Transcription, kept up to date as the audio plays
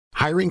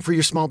Hiring for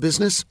your small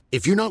business?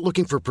 If you're not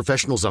looking for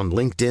professionals on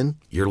LinkedIn,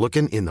 you're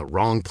looking in the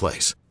wrong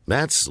place.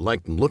 That's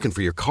like looking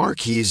for your car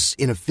keys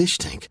in a fish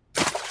tank.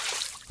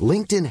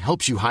 LinkedIn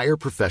helps you hire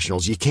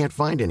professionals you can't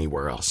find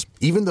anywhere else,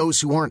 even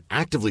those who aren't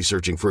actively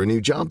searching for a new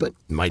job but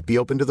might be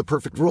open to the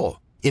perfect role.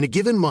 In a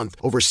given month,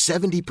 over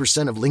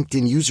 70% of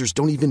LinkedIn users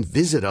don't even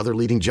visit other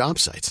leading job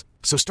sites.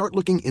 So start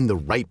looking in the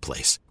right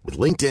place. With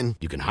LinkedIn,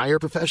 you can hire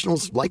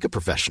professionals like a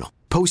professional.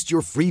 Post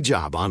your free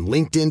job on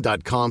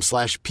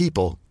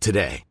linkedin.com/people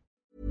today.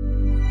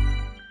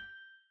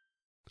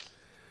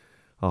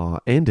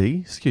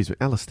 Andy,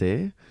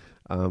 Alistair.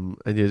 And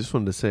I just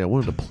wanted to say, I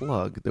wanted to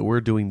plug that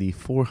we're doing the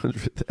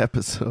 400th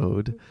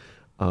episode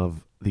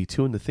of the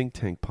Two in the Think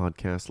Tank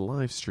podcast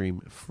live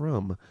stream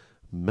from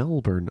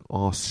Melbourne,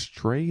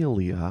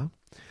 Australia,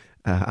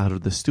 out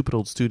of the Stupid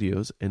Old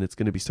Studios, and it's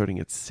going to be starting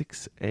at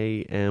 6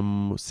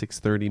 a.m.,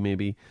 6:30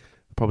 maybe,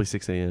 probably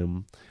 6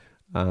 a.m.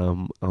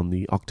 On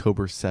the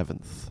October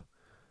 7th.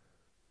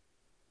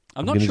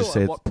 I'm not sure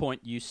at what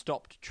point you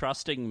stopped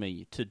trusting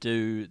me to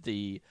do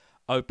the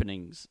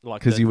openings,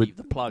 like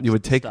the plugs. You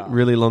would take a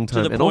really long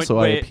time, and also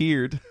I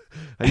appeared.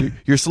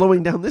 You're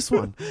slowing down this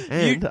one,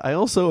 and I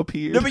also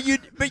appeared. No,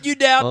 but you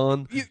now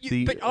on the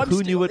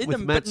Who Knew It with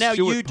Matt Stewart podcast. But now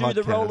you do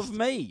the role podcast. of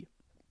me.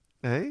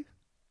 Eh?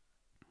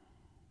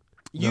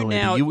 You No,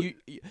 now Andy,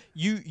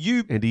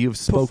 you Andy, you've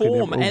spoken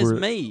perform over as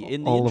me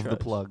in the all intros. of the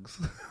plugs.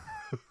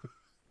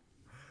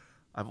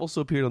 I've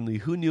also appeared on the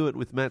Who Knew It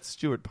with Matt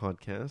Stewart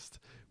podcast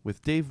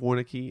with Dave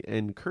Warnicky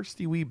and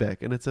Kirsty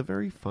Wiebeck, and it's a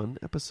very fun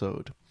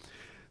episode.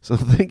 So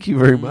thank you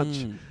very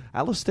much.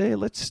 Alistair,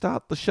 let's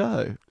start the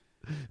show.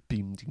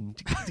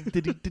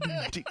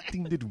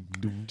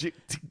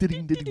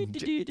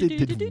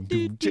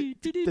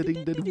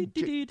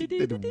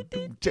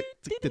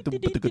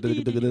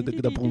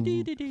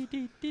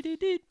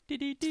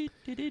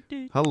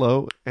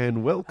 Hello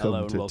and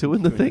welcome to Two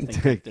in the Think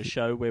Tank, the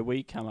show where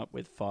we come up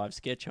with 5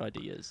 sketch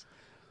ideas.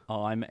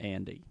 I'm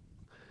Andy.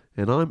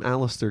 And I'm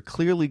Alistair,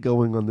 clearly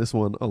going on this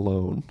one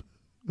alone.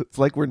 It's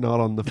like we're not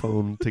on the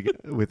phone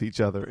with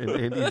each other, and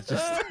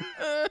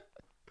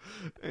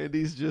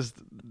Andy's just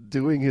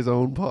doing his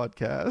own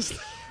podcast.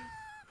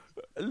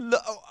 No,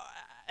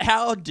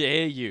 how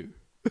dare you?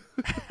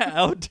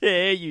 How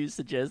dare you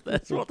suggest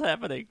that's what's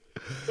happening?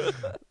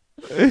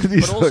 And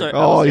he's also, like,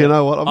 Alistair, you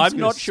know what? I'm just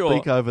not sure.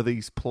 Speak over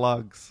these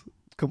plugs,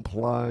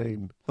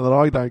 complain, and then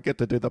I don't get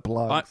to do the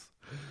plugs.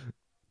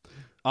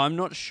 I'm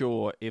not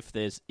sure if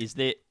is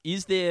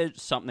there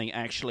something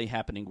actually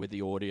happening with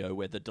the audio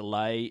where the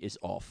delay is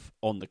off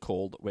on the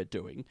call that we're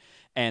doing,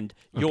 and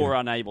you're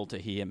unable to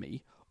hear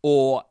me,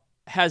 or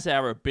has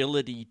our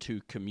ability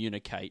to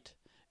communicate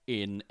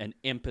in an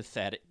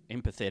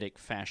empathetic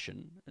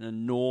fashion, in a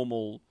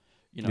normal,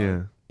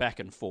 back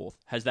and forth,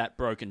 has that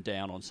broken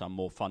down on some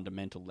more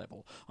fundamental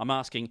level? I'm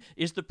asking,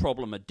 is the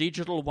problem a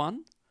digital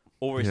one,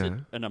 or is it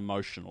an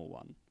emotional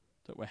one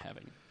that we're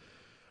having?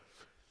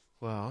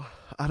 Well,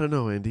 I don't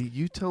know, Andy.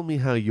 You tell me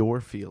how you're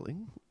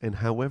feeling, and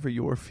however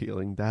you're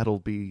feeling, that'll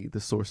be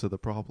the source of the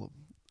problem.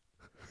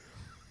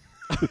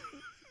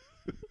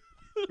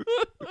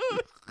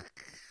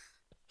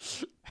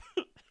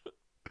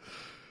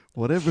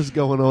 Whatever's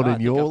going on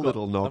in your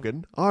little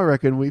noggin, I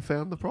reckon we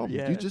found the problem.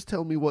 Yeah. You just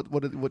tell me what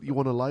you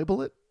want to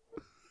label it.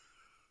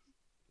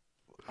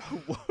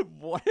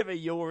 Whatever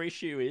your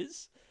issue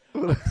is,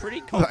 I'm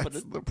pretty confident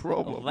that's the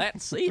problem.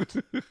 That's it.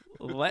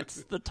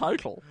 That's the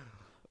total.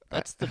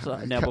 That's the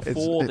now.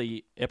 Before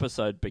the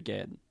episode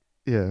began,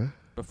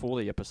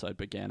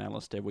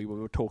 Alistair, we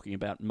were talking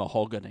about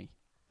mahogany.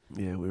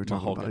 Yeah, we were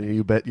talking about.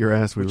 You bet your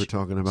ass we were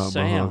talking about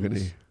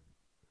mahogany.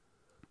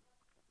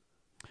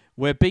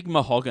 We're big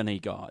mahogany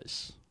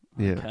guys.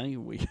 Yeah. Okay,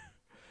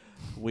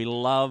 we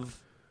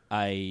love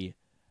a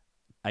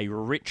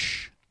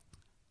rich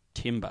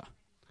timber.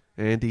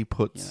 Andy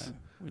puts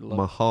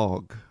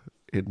mahog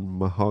in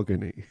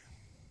mahogany.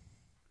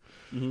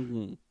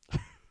 Mm-hmm.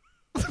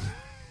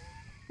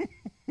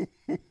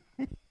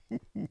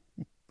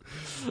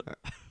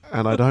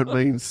 And I don't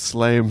mean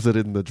slams it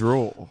in the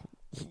drawer.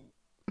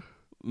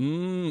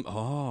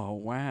 Oh,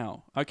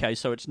 wow. Okay,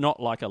 so it's not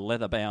like a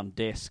leather-bound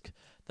desk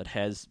that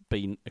has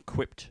been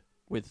equipped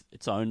with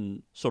its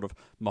own sort of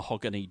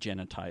mahogany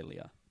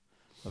genitalia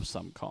of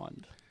some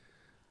kind.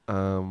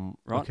 Right?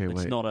 Okay,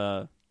 it's wait. not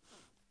a...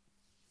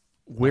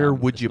 Where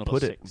would you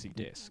put it? Sexy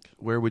desk.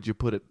 Where would you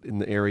put it in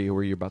the area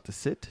where you're about to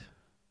sit?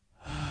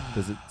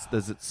 Does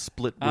it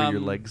split where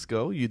your legs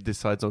go? You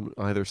decide on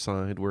either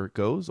side where it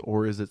goes,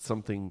 or is it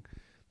something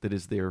that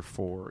is there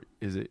for?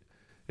 Is it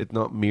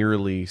not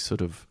merely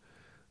sort of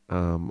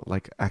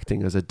like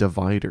acting as a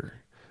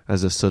divider,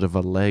 as a sort of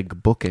a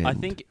leg bookend? I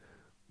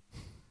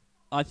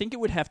think it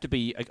would have to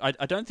be.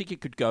 I don't think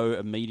it could go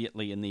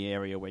immediately in the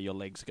area where your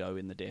legs go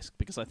in the desk,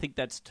 because I think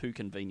that's too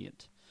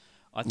convenient.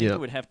 I think it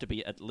would have to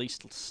be at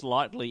least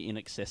slightly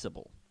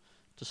inaccessible,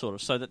 to sort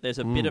of so that there's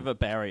a bit of a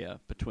barrier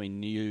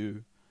between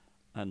you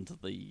and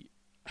the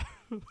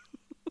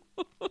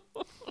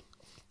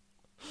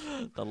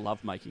the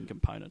lovemaking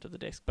component of the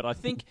desk. But I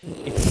think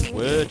if you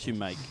were to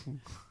make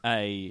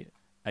a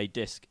a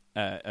desk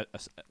a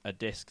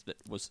desk that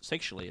was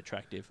sexually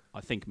attractive, I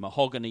think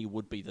mahogany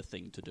would be the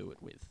thing to do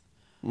it with.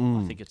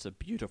 I think it's a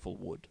beautiful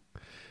wood.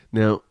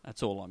 Now,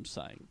 that's all I'm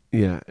saying.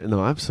 Yeah,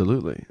 no,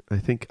 absolutely. I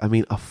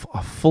mean,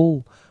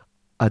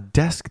 a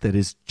desk that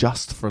is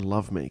just for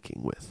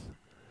lovemaking with.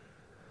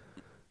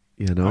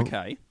 You know?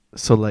 Okay.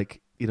 So, like,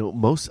 you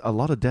know, a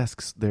lot of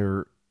desks,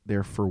 they're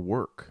for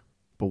work.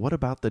 But what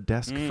about the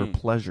desk for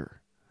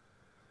pleasure?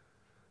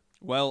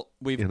 Well,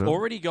 we've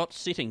already got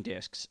sitting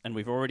desks and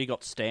we've already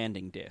got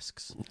standing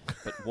desks.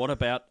 But what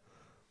about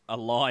a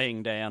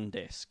lying down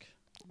desk?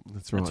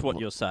 That's right. That's what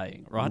you're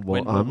saying, right?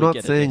 Well, when I'm we not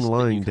get a saying desk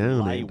lying that you can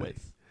down, lay Andy.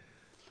 with.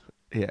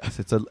 Yes,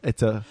 it's a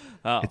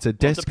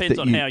desk. It depends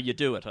on how you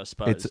do it, I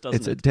suppose.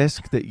 It's a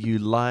desk that you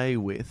lie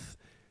with,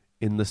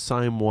 in the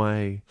same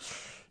way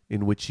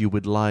in which you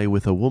would lie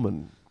with a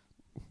woman.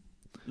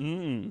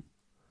 Man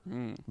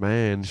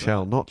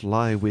shall not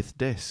lie with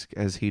desk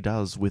as he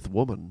does with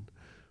woman,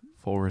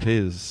 for it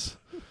is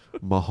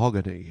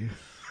mahogany.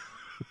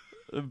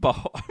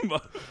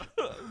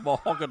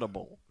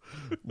 Mahoganable.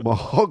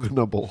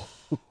 Mahoganable.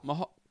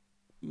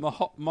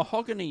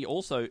 Mahogany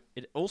also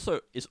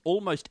is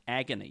almost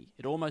agony.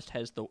 It almost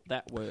has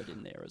that word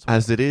in there as well.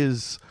 As it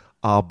is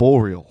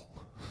arboreal.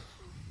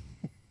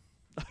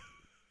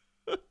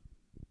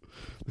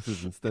 This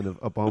is instead of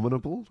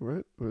abominable,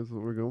 right? That's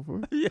what we're going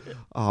for? Yeah.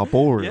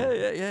 Arboreal.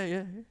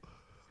 Yeah.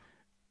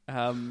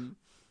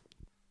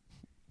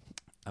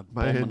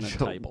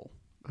 Abominable.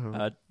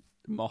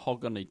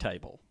 Mahogany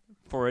table.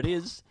 For it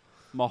is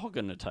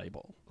mahogany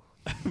table.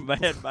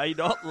 Man may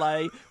not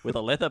lay with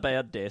a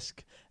leather-bound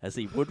desk as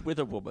he would with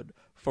a woman,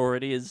 for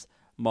it is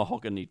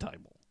mahogany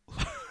table.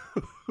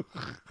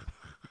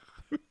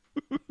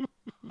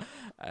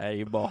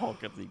 A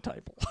mahogany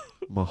table.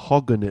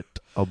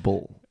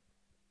 Mahoganitable.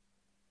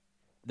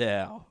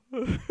 Now,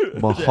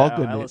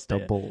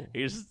 Mahoganitable.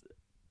 Is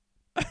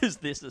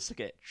this a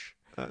sketch?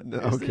 No,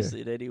 is okay. this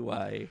in any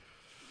way?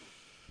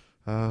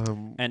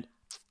 And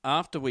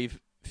after we've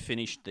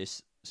finished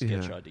this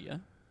sketch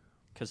idea,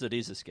 because it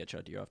is a sketch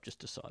idea, I've just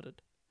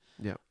decided.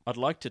 Yeah, I'd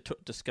like to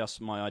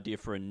discuss my idea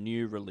for a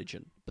new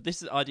religion, but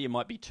this idea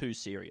might be too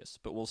serious.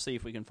 But we'll see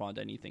if we can find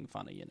anything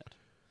funny in it.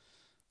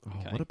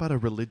 Okay. What about a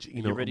religion?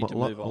 You know, ready to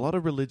move on? A lot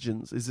of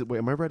religions. Wait,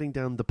 am I writing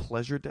down the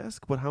pleasure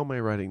desk? How am I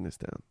writing this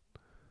down?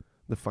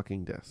 The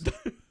fucking desk.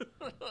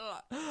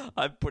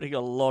 I'm putting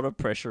a lot of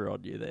pressure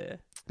on you there.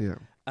 Yeah.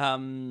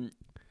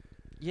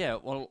 Yeah.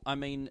 Well, I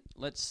mean,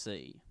 let's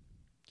see.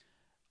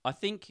 I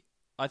think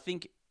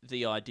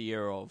the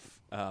idea of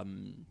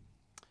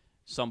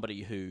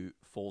somebody who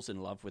falls in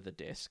love with a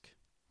desk,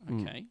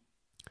 okay,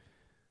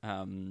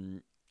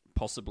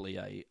 possibly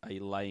a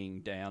laying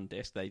down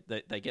desk. They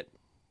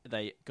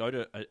go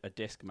to a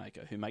desk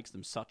maker who makes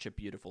them such a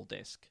beautiful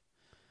desk.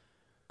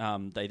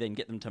 They then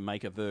get them to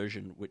make a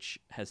version which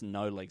has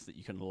no legs that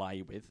you can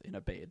lay with in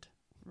a bed,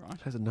 right?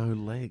 It has no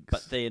legs.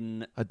 But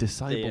then a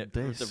disabled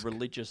desk. The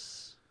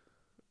religious.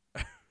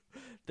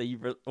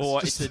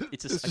 It's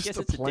just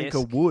a plank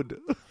of wood.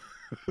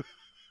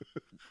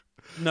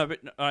 No, but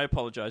I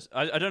apologise.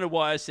 I don't know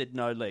why I said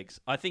no legs.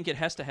 I think it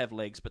has to have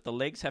legs, but the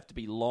legs have to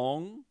be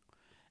long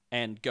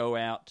and go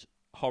out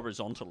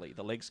horizontally.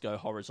 The legs go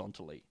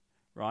horizontally,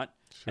 right?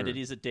 Sure. And it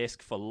is a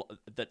desk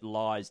that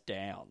lies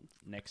down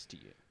next to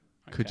you.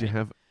 Okay?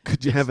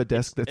 Could you have a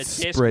desk that's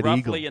desk spread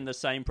eagle? Roughly in the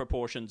same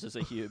proportions as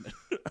a human.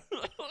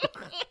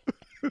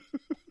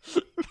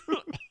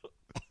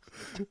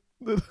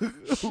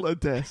 A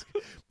desk,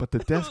 but the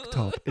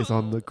desktop is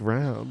on the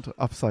ground,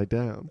 upside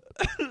down,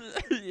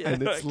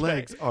 and its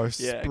legs are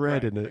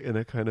spread in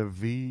a kind of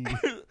V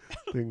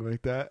thing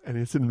like that, and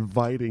it's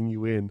inviting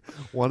you in.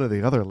 One of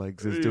the other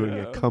legs is doing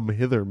a come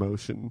hither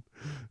motion.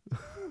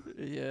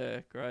 Yeah,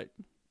 great.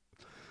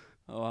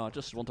 Oh, I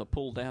just want to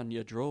pull down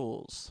your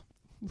drawers.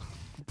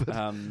 But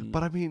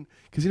I mean,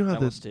 because you know how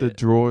the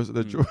drawers,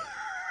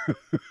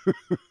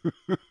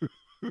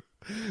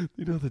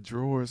 you know, the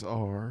drawers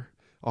are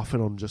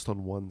often on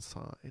one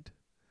side.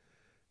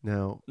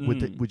 Now,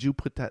 would you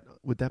put that?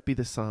 Would that be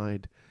the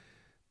side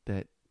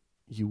that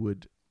you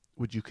would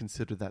you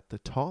consider that the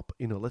top?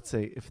 You know, let's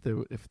say if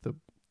the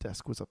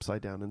desk was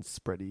upside down and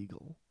spread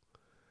eagle.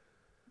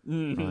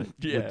 Right?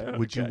 Yeah.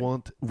 Would you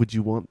want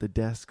the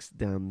desks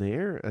down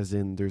there, as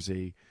in there's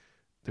like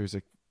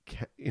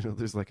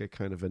a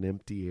kind of an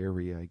empty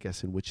area, I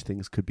guess, in which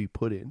things could be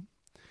put in,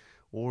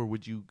 or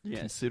would you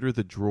consider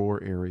the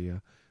drawer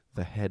area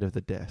the head of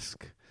the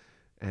desk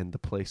and the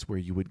place where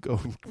you would go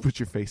and put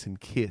your face and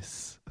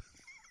kiss?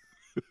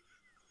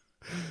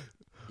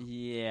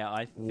 Yeah,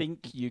 I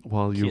think you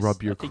while you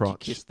rub your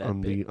crotch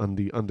on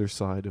the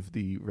underside of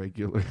the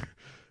regular,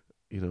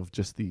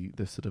 just the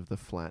sort of the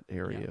flat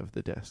area of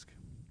the desk.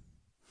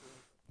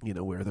 You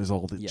know, where there's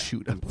all the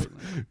chewed up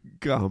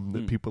gum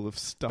that people have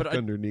stuck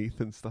underneath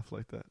and stuff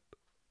like that.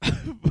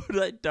 But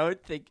I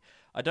don't think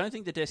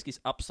the desk is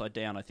upside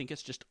down. I think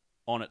it's just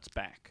on its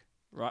back,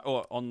 right?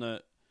 Or on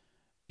the,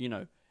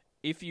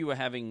 if you were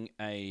having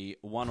a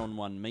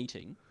one-on-one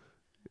meeting,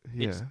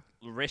 it's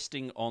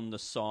resting on the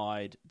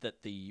side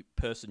that the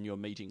person you're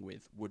meeting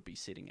with would be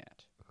sitting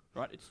at.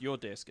 right? It's your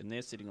desk, and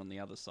they're sitting on the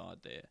other side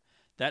there.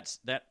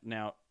 That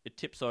now it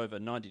tips over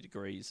 90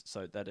 degrees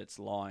so that it's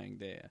lying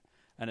there,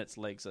 and its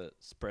legs are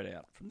spread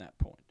out from that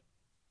point.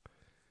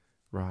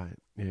 Right.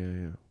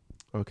 Yeah.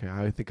 Okay.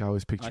 I think I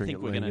was picturing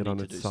it laying it on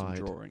its side.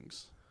 Some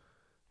drawings.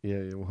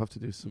 Yeah. We'll have to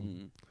do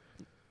some.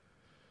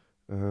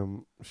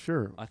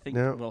 Sure. I think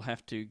now, we'll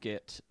have to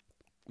get.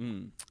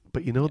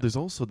 But there's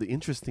also the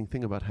interesting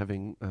thing about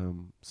having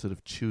sort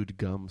of chewed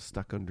gum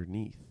stuck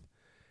underneath,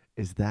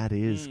 is that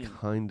is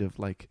kind of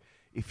like,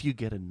 if you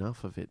get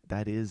enough of it,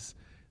 that is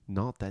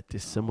not that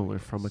dissimilar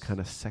from a kind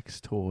of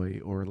sex toy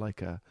or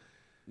like a,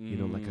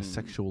 like a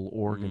sexual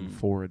organ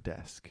for a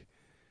desk.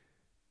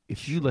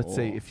 If you, let's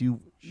say,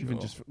 even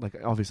just like,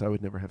 obviously I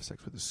would never have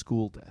sex with a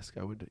school desk.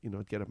 I would,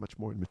 get a much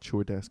more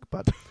mature desk.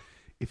 But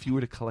if you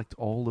were to collect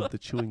all of the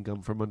chewing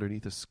gum from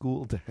underneath a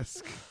school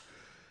desk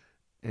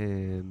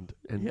and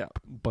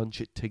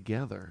bunch it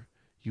together,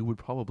 you would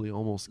probably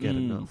almost get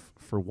enough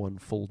for one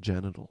full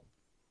genital.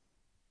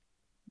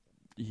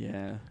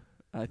 Yeah,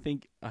 I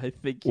think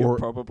you're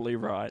probably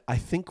right. I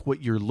think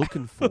what you're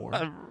looking for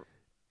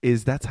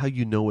is that's how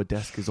you know a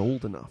desk is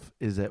old enough,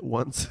 is that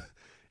once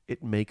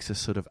it makes a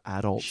sort of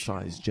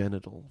adult-sized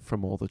genital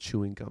from all the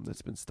chewing gum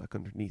that's been stuck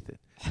underneath it.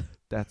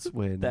 That's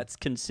when... That's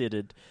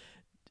considered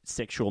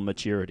sexual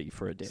maturity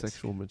for a desk.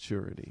 Sexual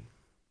maturity.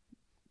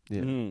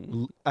 Yeah.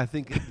 I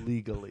think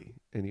legally,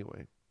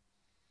 anyway.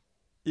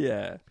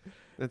 Yeah.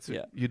 That's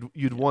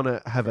You'd want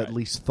to have at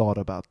least thought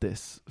about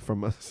this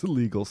from a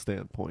legal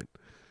standpoint.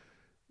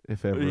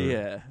 If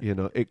ever,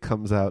 it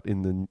comes out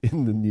in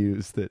the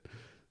news that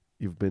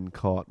you've been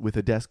caught with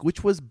a desk,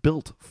 which was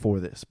built for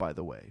this, by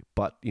the way.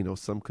 But,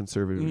 some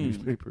conservative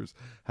newspapers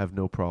have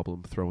no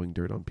problem throwing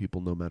dirt on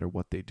people no matter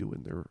what they do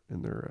in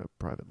their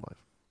private life.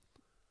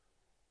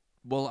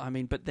 Well, I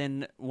mean, but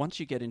then once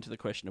you get into the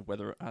question of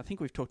whether, I think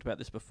we've talked about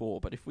this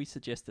before, but if we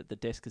suggest that the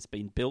desk has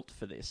been built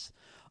for this,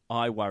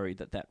 I worry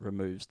that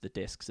removes the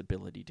desk's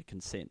ability to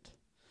consent,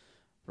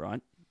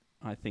 right?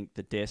 I think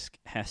the desk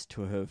has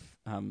to have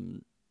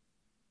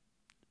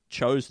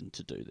chosen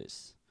to do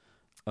this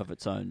of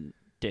its own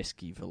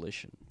desky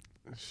volition.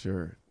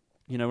 Sure.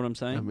 You know what I'm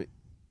saying? I mean,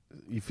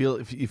 you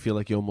feel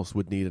like you almost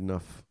would need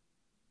enough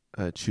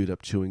chewed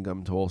up chewing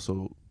gum to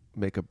also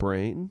make a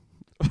brain.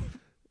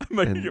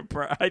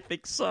 I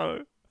think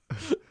so.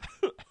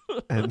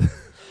 And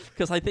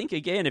because I think,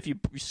 again, if you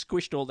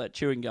squished all that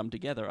chewing gum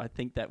together, I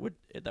think that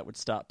would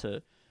start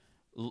to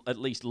at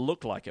least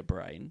look like a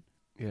brain,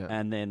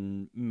 and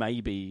then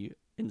maybe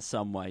in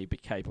some way be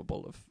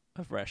capable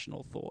of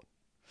rational thought.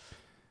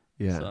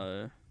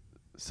 Yeah.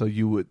 So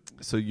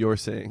you're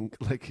saying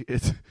like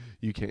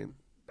you can't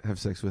have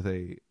sex with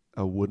a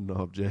wooden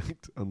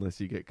object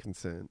unless you get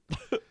consent.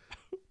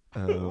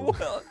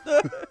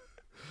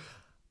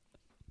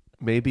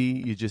 Maybe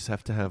you just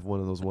have to have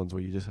one of those ones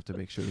where you just have to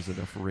make sure there's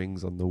enough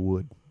rings on the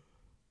wood.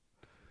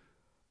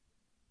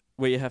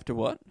 Where you have to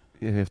what?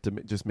 You have to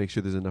just make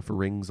sure there's enough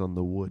rings on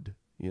the wood,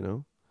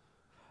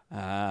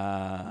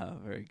 Ah,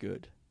 very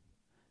good.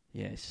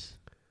 Yes.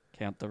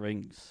 Count the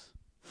rings.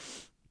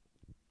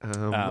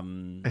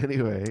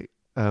 Anyway,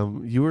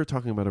 you were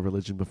talking about a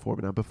religion before,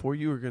 but now before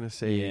you were going to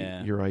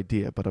say your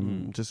idea, but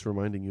I'm just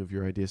reminding you of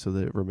your idea so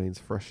that it remains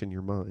fresh in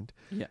your mind.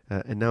 Yeah.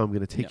 And now I'm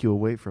going to take you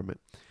away from it.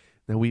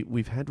 Now,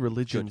 we've had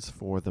religions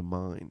for the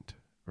mind,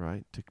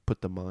 right? To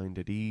put the mind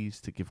at ease,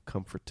 to give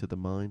comfort to the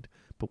mind.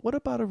 But what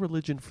about a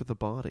religion for the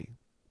body?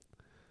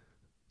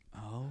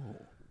 Oh.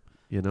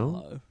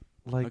 Hello.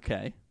 Like,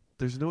 okay.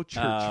 There's no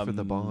church for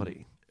the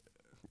body.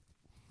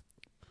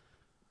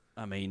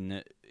 I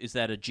mean, is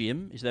that a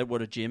gym? Is that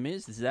what a gym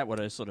is? Is that what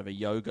a sort of a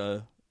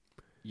yoga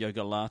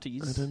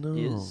lattes I don't know.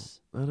 is?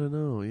 I don't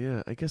know,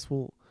 yeah. I guess,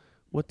 I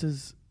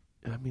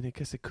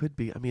guess it could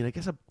be. I mean, I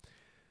guess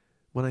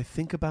when I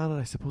think about it,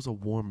 I suppose a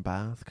warm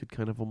bath could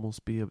kind of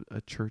almost be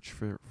a church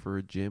for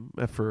a gym,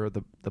 for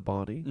the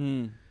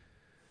body.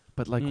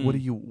 But like, what are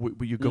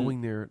you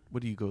going there?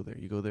 What do you go there?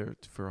 You go there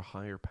for a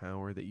higher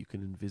power that you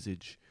can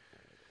envisage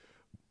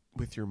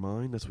with your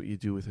mind. That's what you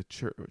do with a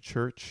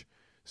church.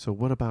 So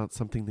what about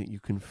something that you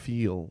can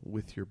feel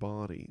with your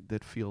body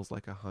that feels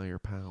like a higher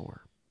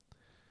power?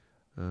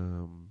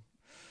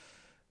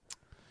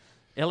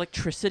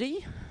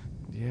 Electricity?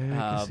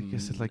 Yeah, I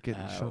guess it's like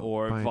getting shot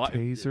by a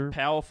taser.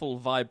 Powerful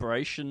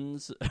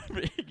vibrations,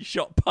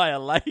 shot by a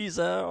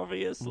laser,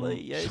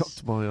 obviously, yes.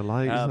 Shot by a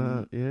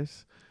laser,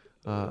 yes.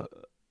 A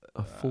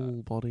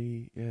full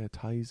body,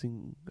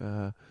 tasing.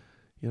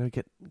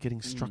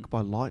 Getting struck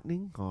by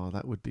lightning. Oh,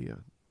 that would be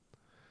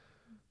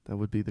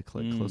the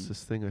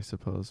closest thing, I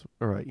suppose.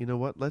 All right, you know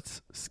what?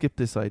 Let's skip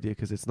this idea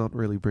because it's not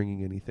really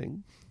bringing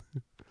anything.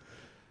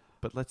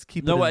 But let's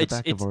keep it in the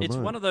back of our mind. It's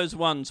one of those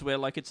ones where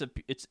like it's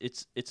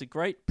a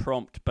great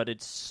prompt, but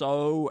it's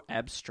so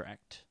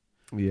abstract.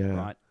 Yeah.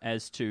 Right.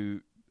 As to,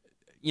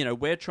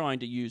 we're trying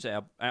to use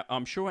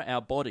I'm sure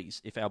our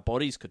bodies, if our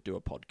bodies could do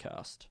a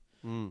podcast,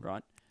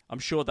 right? I'm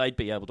sure they'd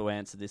be able to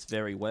answer this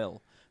very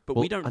well. But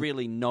we don't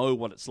really know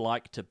what it's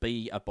like to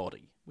be a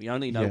body. We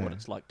only know what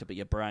it's like to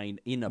be a brain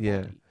in a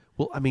body.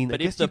 Well, I mean, But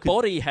I if guess the you could,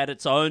 body had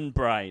its own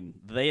brain,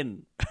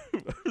 then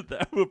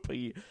that would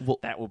be Well-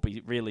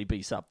 really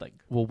be something.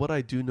 well, what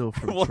I do know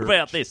from What church,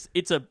 about this?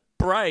 It's a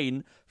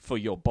brain for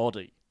your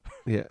body.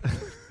 Yeah.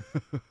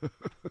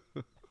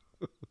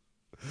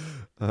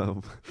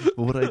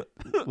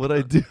 What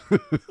I do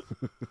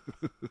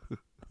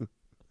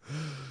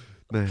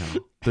now,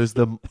 there's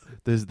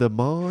the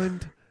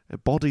mind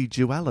body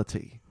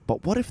duality.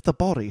 But what if the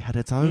body had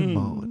its own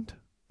mind?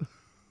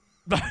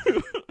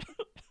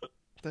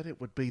 Then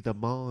it would be the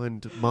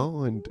mind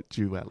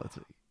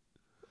duality.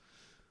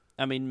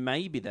 I mean,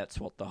 maybe that's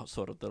what the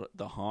sort of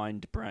the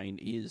hind brain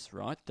is,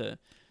 right? That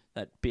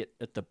bit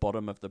at the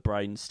bottom of the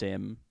brain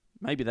stem.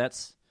 Maybe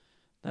that's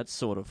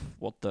sort of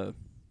what that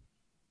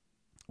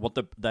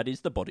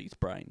is the body's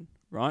brain,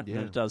 right? Yeah.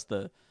 And it does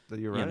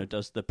You're right. it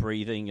does the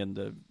breathing and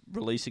the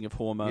releasing of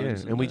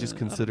hormones. Yeah, and we just I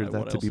don't consider know that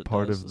what to else be it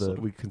part does, of the the. sort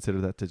of- We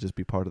consider that to just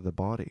be part of the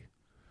body.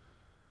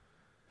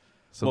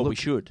 So well, look, we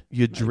should.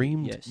 You maybe,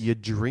 dreamed. yes. You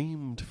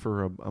dreamed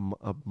for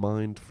a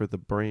mind for the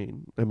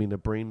brain. I mean, a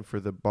brain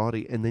for the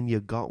body, and then you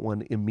got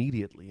one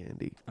immediately,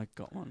 Andy. I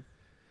got one.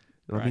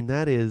 I mean,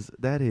 that is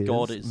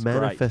God is great.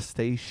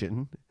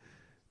 manifestation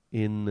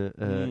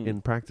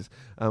in practice.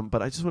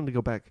 But I just wanted to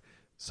go back.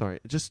 Sorry,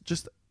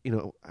 just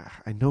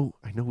I know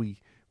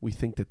we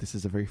think that this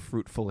is a very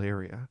fruitful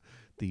area,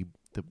 the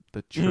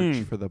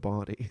church for the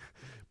body,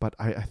 but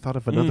I thought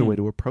of another way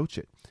to approach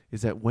it.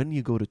 Is that when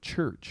you go to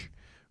church,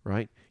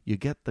 right, you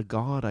get the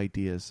God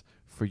ideas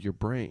for your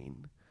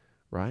brain,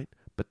 right,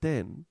 but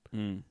then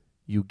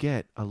you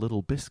get a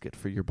little biscuit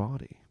for your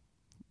body,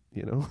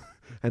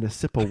 and a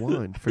sip of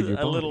wine for your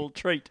body. A little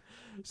treat.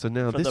 So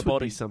now for this the would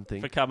body be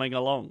something for coming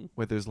along.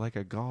 where there's like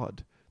a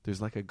God.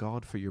 There's like a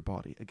God for your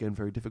body. Again,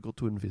 very difficult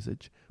to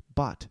envisage.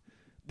 But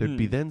there'd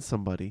be then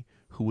somebody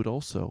who would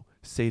also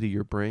say to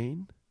your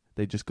brain,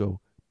 they just go,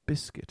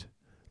 biscuit,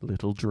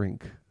 little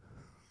drink.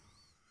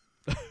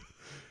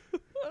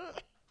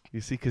 You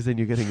see, because then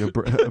you're getting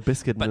a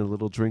biscuit and a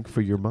little drink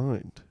for your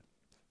mind.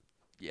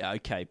 Yeah,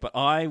 okay, but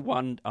I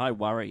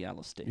worry,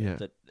 Alistair, Yeah.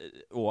 that,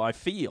 or I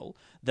feel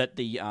that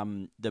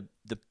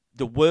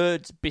the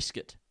words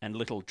biscuit and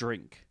little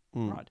drink,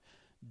 right,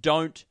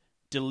 don't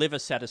deliver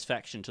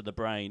satisfaction to the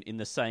brain in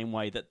the same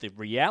way that the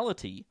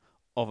reality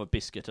of a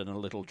biscuit and a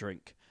little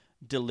drink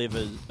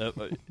delivers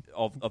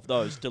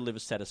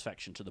delivers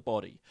satisfaction to the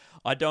body.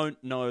 I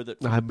don't know that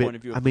from the point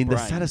of view of the brain,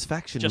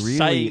 satisfaction just really,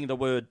 saying the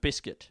word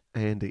biscuit.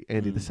 Andy,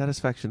 the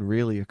satisfaction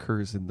really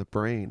occurs in the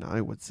brain,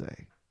 I would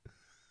say.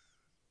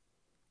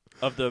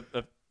 Of the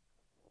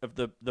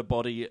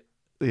body,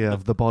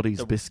 of the body's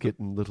the- biscuit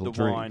and little the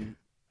drink. wine.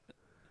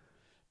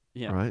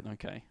 Yeah. Right?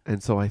 Okay.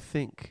 And so I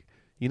think,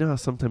 you know how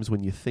sometimes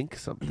when you think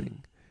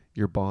something,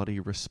 your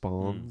body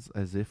responds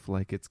as if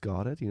like it's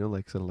got it,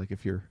 like sort of like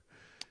if you're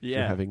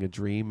having a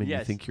dream and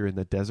you think you're in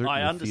the desert.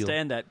 I and you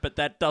understand that, but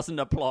that doesn't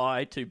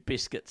apply to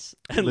biscuits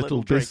and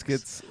little drinks.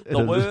 biscuits. The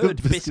and a little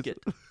word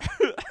biscuit.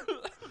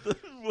 The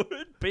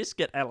word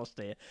biscuit,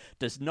 Alistair,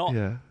 does not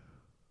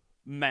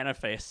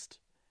manifest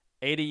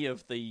any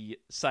of the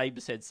same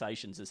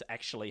sensations as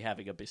actually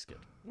having a biscuit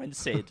when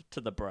said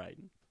to the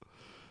brain.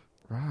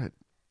 Right.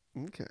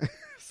 Okay.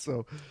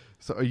 So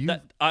are you?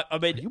 I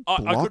mean,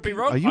 I could be blocking-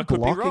 wrong. are you I could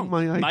be blocking wrong.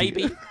 my idea?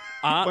 Maybe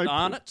My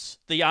Arnott's,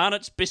 the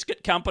Arnott's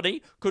Biscuit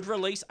Company, could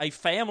release a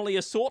family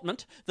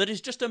assortment that is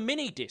just a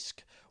mini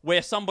disc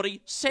where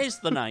somebody says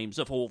the names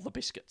of all the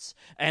biscuits,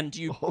 and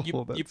you that's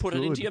put it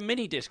into good. your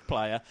mini disc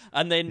player,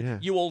 and then Yeah.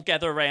 you all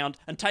gather around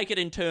and take it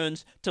in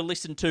turns to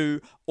listen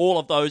to all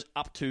of those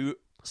up to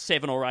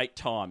 7 or 8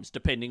 times,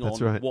 depending That's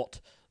on right.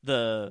 what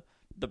the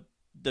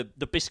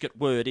biscuit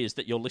word is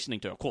that you're listening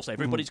to. Of course,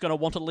 everybody's going to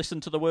want to listen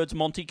to the words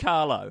Monte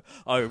Carlo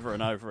over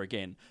and over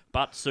again,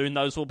 but soon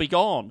those will be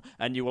gone,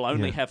 and you will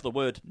only have the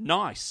word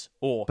nice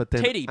or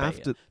teddy bear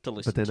to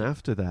listen to. But then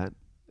after that,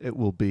 it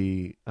will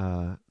be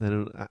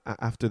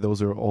after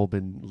those are all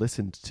been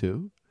listened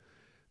to.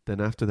 Then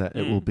after that,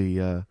 it will be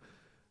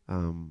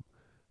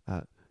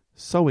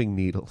sewing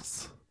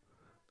needles,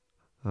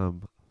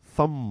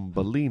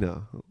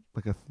 thumbelina,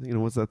 like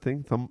what's that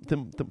thing?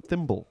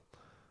 Thimble.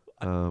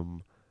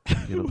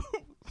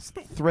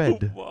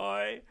 Thread.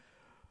 Why?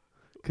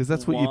 Because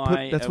that's what you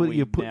put. That's what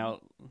you put. Now...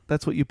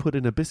 That's what you put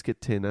in a biscuit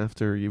tin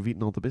after you've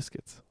eaten all the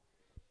biscuits.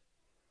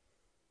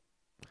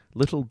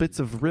 Little bits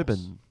of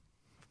ribbon.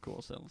 Of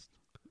course,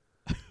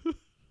 Alistair.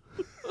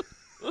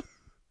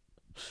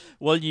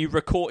 Well, you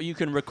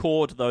can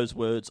record those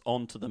words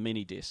onto the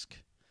mini disc.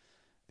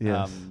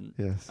 Yes.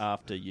 Yes.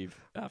 After you've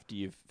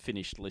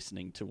finished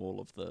listening to all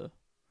of the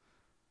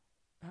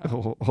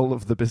all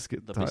of the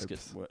biscuit types.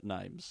 biscuit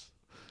names.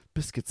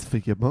 Biscuits for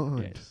your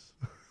mind.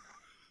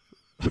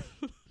 Yes.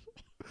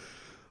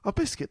 A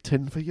biscuit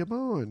tin for your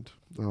mind.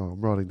 Oh,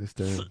 I'm writing this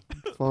down.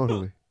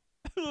 Finally.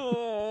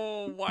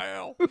 Oh,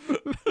 wow.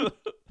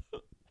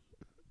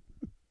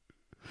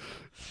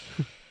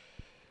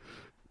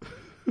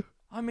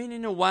 I mean,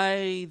 in a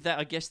way, that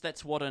I guess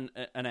that's what an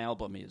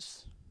album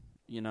is.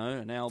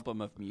 An album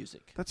of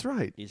music. That's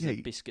right. Is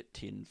a biscuit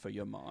tin for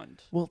your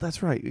mind. Well,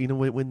 that's right.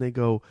 When they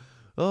go,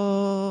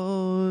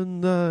 Oh,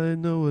 and I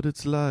know what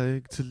it's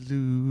like to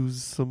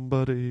lose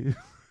somebody.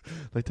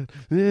 Like that.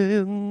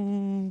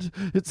 And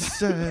it's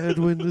sad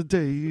when the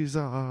days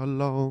are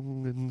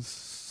long and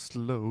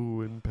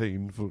slow and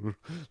painful.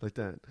 Like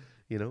that.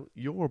 You know,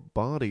 your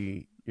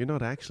body, you're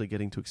not actually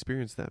getting to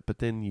experience that, but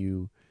then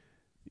you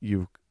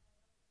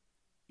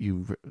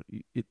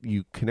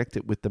connect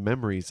it with the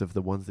memories of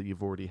the ones that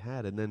you've already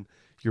had, and then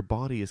your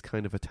body is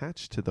kind of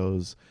attached to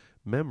those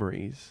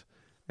memories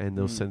and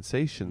those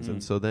sensations,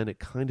 and so then it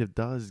kind of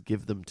does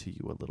give them to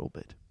you a little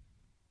bit.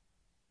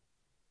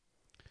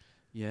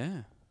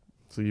 Yeah.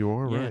 So you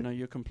are right. Yeah, no,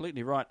 you're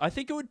completely right. I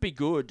think it would be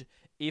good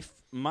if,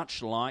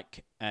 much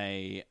like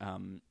an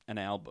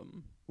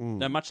album,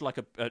 no, much like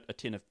a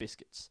tin of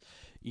biscuits,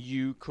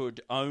 you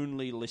could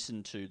only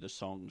listen to the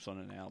songs on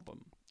an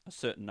album a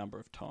certain number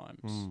of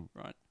times,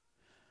 right?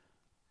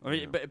 I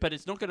mean, but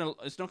it's not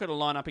gonna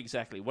line up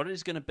exactly. What it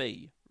is going to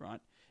be,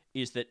 right,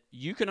 is that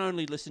you can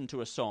only listen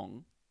to a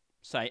song,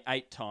 say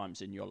 8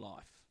 times in your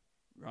life,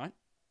 right?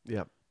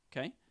 Yep.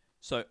 Okay.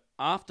 So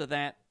after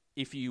that,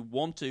 if you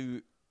want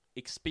to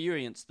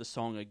experience the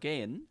song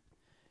again,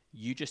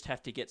 you just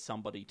have to get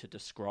somebody to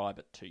describe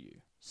it to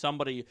you.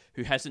 Somebody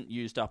who hasn't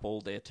used up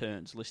all their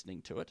turns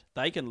listening to it.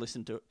 They can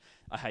listen to it.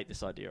 I hate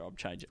this idea. I'm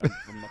changing.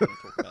 I'm not going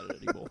to talk about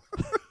it anymore.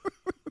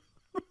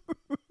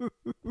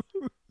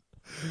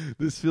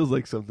 This feels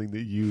like something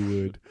that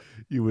you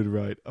would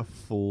write a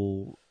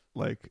full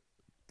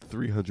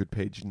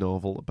 300-page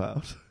novel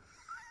about.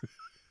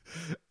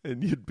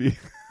 and you'd be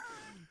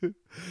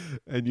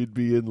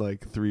in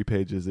 3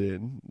 pages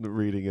in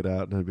reading it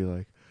out, and I'd be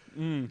like,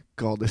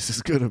 God, this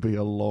is going to be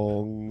a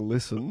long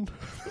listen.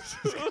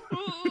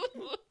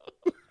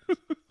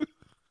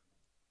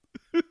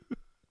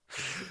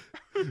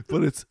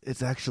 But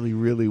it's actually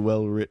really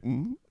well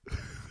written.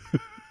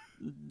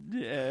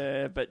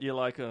 Yeah, but you're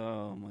like,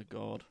 oh my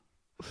God,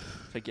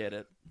 forget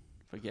it.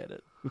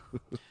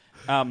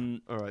 All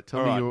right,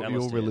 tell me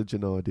your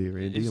religion idea,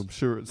 Andy. I'm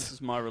sure this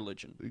is my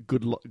religion.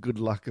 Good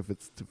luck if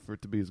it's for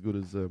it to be as good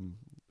as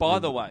By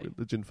the way,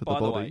 religion for the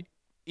body.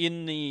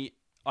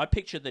 I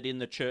picture that in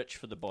the church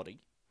for the body.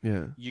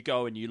 Yeah, you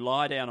go and you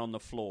lie down on the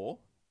floor,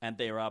 and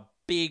there are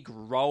big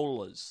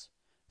rollers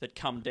that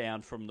come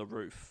down from the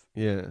roof.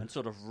 Yeah, and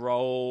sort of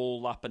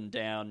roll up and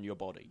down your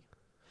body.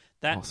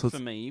 That for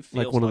me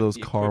feels like one of those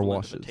the car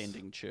washes. Of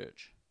attending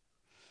church.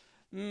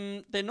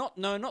 They're not.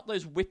 No, not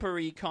those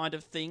whippery kind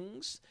of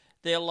things.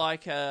 They're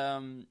like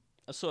a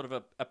sort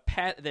of a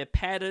pad. They're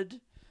padded.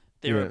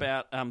 They're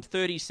about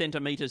 30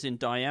 centimeters in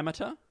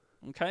diameter.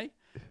 Okay,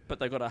 but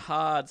they've got a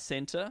hard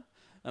center,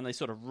 and they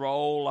sort of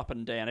roll up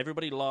and down.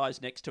 Everybody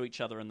lies next to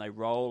each other, and they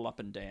roll up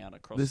and down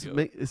across. This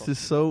is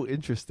so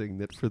interesting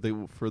that for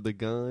the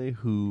guy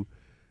who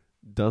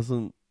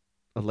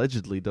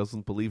allegedly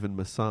doesn't believe in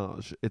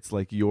massage, it's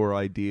like your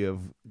idea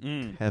of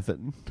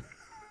heaven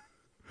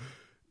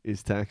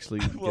is to actually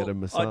get a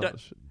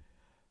massage.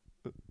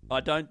 I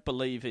don't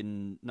believe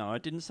in... No, I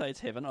didn't say it's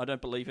heaven. I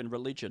don't believe in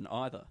religion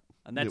either.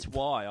 And that's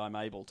why I'm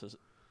able to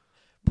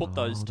put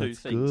those two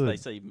things. Good. They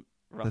seem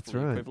roughly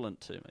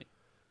equivalent to me.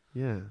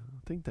 Yeah,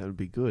 I think that would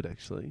be good,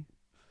 actually.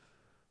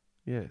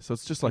 Yeah, so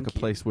it's just like a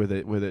place where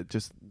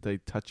they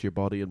touch your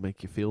body and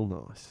make you feel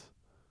nice.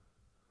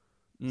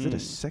 Is it a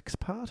sex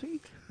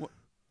party?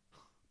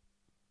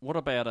 What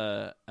about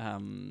a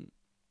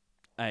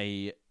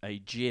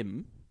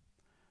gym,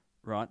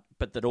 right?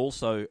 But that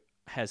also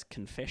has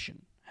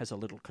a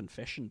little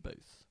confession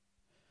booth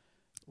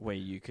where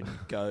you can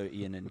go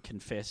in and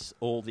confess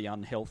all the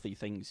unhealthy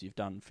things you've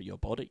done for your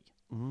body.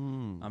 I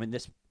mean,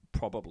 this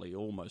probably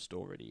almost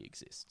already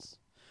exists,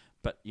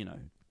 but you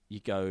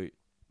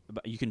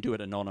can do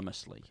it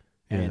anonymously,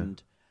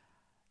 and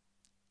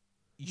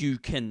you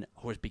can.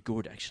 Oh, it'd be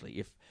good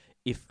actually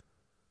if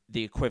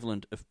the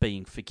equivalent of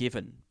being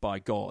forgiven by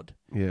God,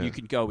 you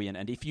can go in,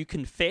 and if you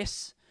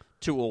confess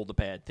to all the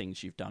bad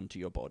things you've done to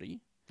your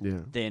body,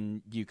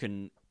 then you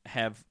can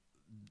have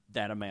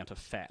that amount of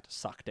fat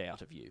sucked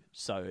out of you,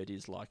 so it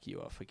is like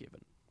you are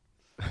forgiven.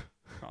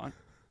 Right?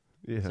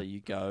 Yeah. So you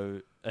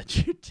go and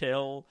you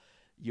tell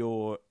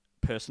your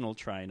personal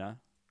trainer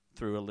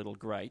through a little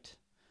grate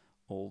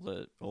all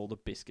the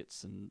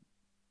biscuits and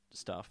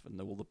stuff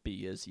and all the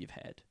beers you've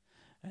had,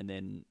 and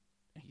then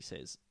he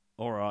says,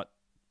 "All right,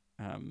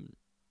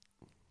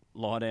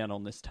 lie down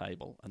on this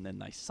table," and then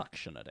they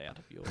suction it out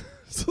of your.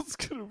 So it's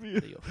gonna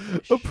be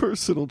a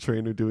personal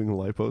trainer doing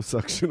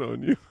liposuction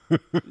on you.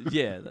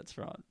 Yeah, that's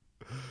right.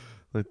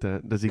 Like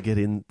that. Does he get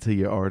into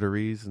your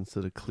arteries and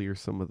sort of clear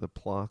some of the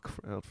plaque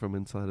out from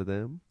inside of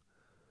them?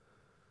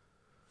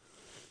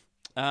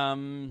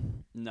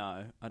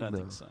 No, I don't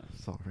think so.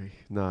 Sorry,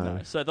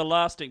 no. So the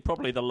lasting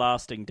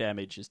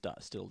damage is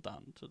still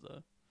done to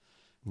the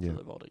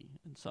body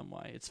in some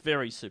way. It's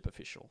very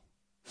superficial.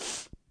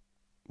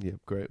 Yeah,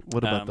 great.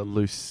 What about the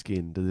loose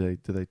skin? Do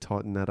they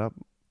tighten that up?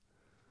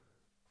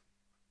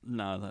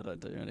 No, they don't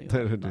do anything.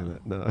 They don't do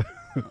that. No.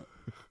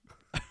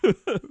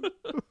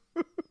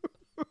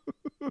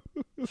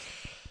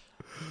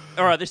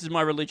 All right, this is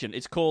my religion.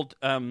 It's called,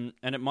 and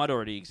it might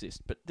already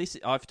exist, but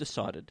I've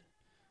decided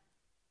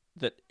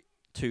that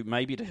to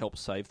help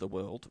save the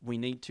world, we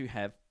need to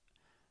have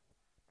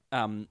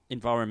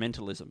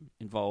environmentalism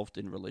involved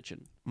in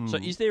religion. So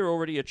is there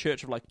already a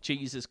church of like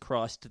Jesus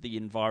Christ the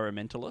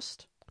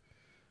environmentalist?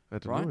 I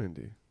don't know,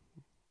 Andy.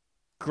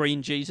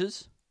 Green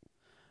Jesus?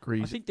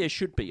 Green. I think there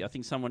should be. I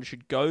think someone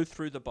should go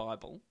through the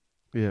Bible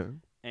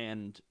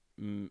and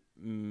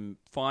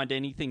find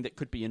anything that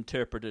could be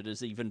interpreted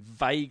as even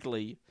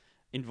vaguely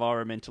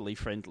environmentally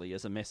friendly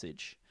as a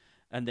message,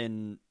 and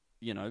then,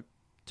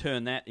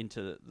 turn that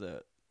into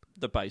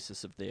the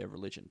basis of their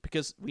religion.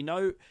 Because we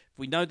know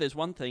there's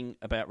one thing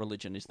about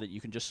religion is that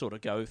you can just sort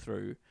of go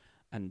through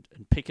and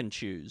pick and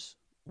choose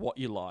what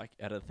you like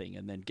out of a thing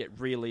and then get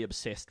really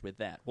obsessed with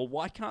that. Well,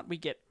 why can't we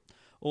get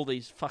all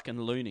these fucking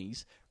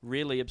loonies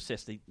really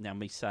obsessed? Now,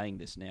 me saying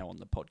this now on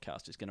the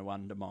podcast is going to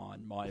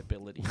undermine my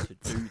ability to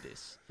do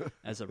this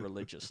as a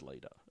religious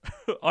leader.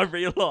 I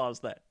realise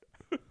that.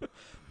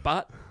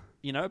 But,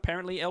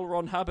 apparently L.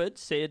 Ron Hubbard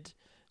said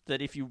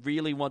that if you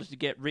really wanted to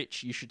get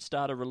rich, you should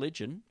start a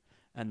religion,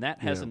 and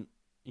that hasn't,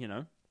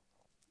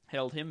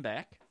 held him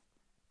back.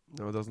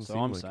 No, it doesn't so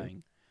seem I'm like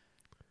saying,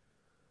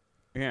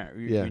 it.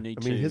 we need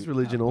to... I mean, his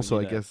religion also,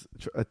 I guess,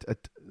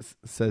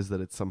 says that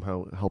it's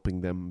somehow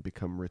helping them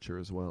become richer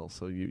as well.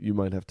 So you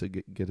might have to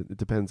get it. It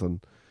depends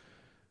on...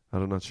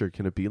 I'm not sure.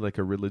 Can it be like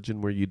a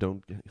religion where you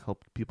don't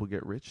help people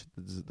get rich?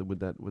 Would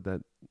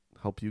that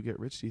help you get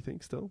rich, do you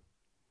think, still?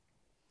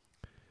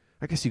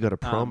 I guess you got to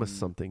promise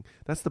something.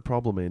 That's the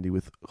problem, Andy,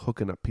 with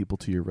hooking up people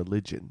to your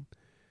religion.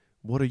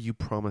 What are you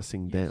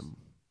promising them?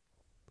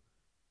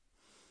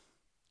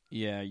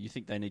 Yeah, you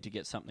think they need to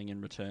get something in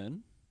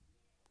return?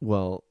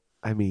 Well,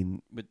 I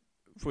mean...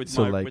 With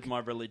my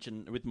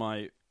religion, with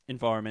my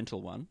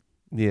environmental one.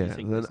 Yeah,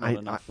 then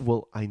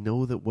I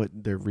know that what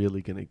they're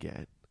really going to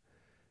get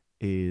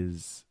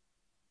is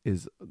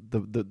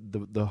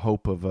the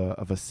hope of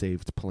a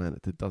saved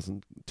planet that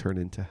doesn't turn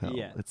into hell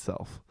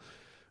itself,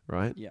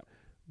 right? Yeah.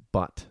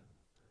 But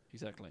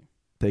exactly,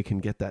 they can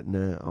get that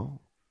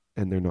now,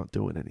 and they're not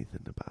doing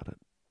anything about it.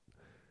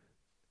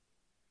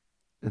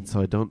 And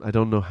so I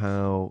don't know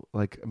how.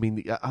 Like, I mean,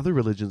 the other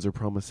religions are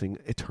promising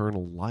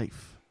eternal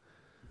life,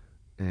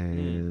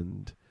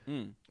 and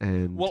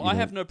well, I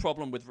have no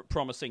problem with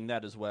promising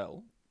that as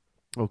well.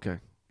 Okay.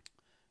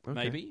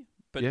 Maybe,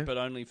 but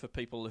only for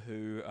people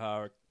who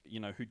are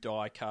who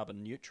die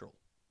carbon neutral.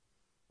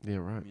 Yeah,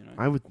 right.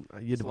 I would.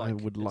 I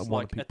would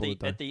want people to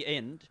die at the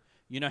end.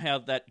 You know how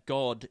that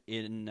god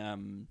in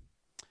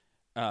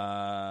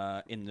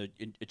the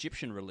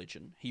Egyptian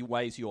religion, he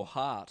weighs your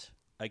heart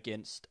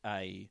against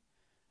a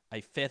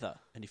feather,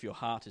 and if your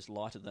heart is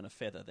lighter than a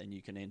feather, then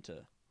you can enter.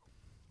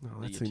 No,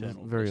 that seems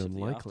very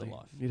unlikely.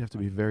 You'd have to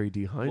be very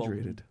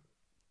dehydrated.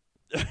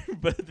 Well,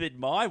 but in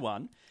my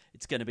one,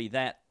 it's going to be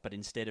that, but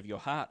instead of your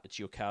heart, it's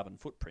your carbon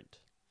footprint.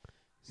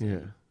 So, yeah.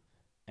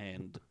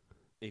 And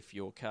if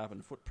your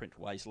carbon footprint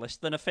weighs less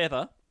than a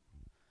feather,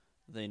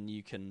 then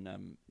you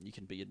can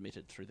be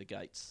admitted through the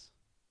gates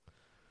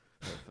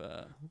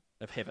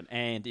of heaven.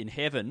 And in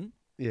heaven,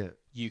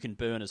 you can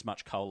burn as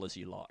much coal as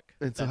you like.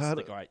 And that's so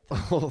the great thing.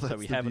 That's so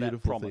we have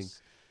that promise.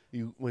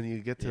 When you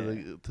get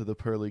to the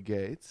pearly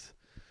gates,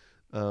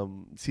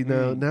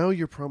 now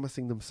you're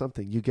promising them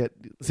something. You get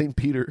Saint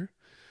Peter,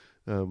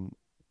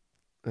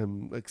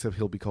 except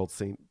he'll be called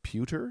Saint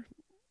Pewter,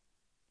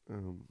 I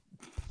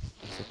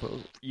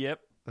suppose.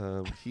 Yep.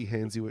 He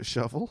hands you a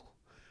shovel.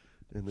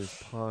 And there's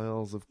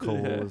piles of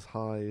coal as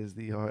high as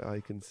the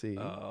eye can see.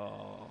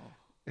 Oh.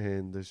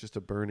 And there's just a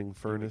burning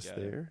furnace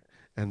there.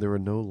 And there are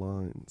no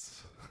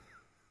lines.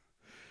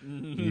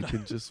 You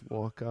can just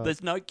walk up.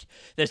 There's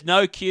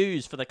no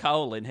queues for the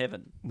coal in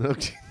heaven. No.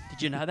 Did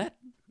you know that?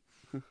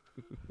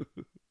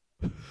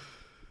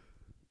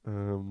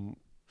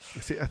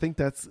 See, I think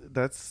that's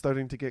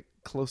starting to get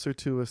closer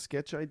to a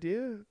sketch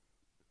idea.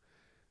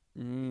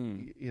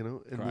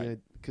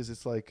 Because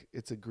it's like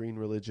it's a green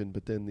religion,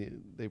 but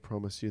then they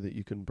promise you that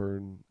you can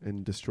burn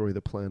and destroy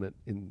the planet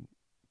in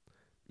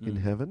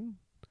heaven.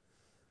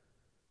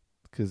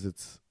 Because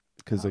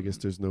I guess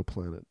there's no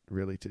planet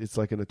really. It's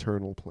like an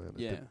eternal planet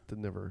that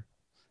never.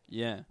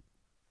 Yeah.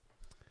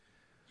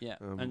 Yeah,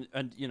 and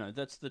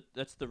that's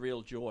the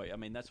real joy. I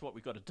mean, that's what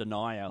we've got to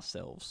deny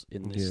ourselves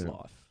in this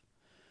life,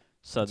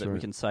 so that we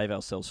can save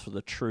ourselves for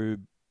the true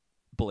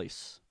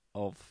bliss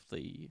of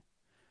the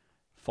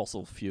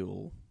fossil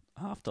fuel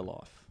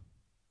afterlife.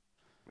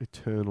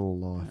 Eternal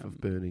life of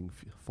burning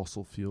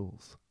fossil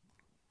fuels.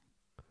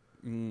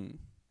 We've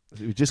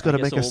just got to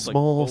make a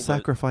small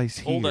sacrifice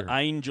here. All the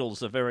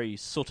angels are very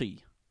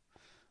sooty,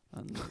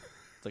 and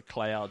the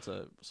clouds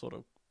are sort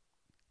of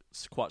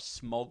quite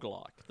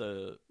smog-like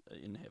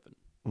in heaven.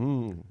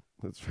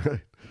 That's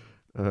right.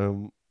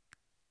 And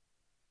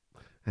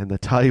the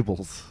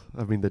tables,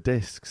 the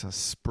desks are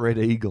spread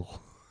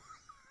eagle.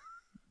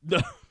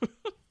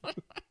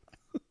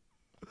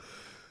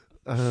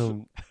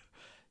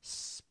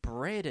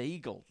 Spread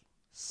eagle.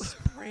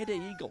 Spread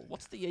eagle.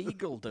 What's the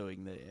eagle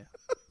doing there?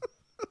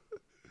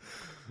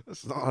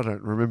 I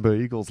don't remember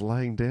eagles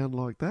laying down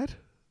like that.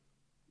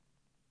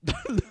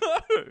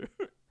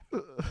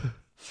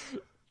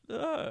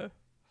 No.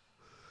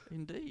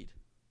 Indeed.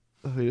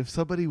 I mean, if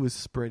somebody was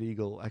spread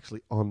eagle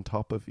actually on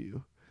top of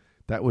you,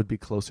 that would be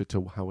closer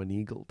to how an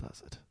eagle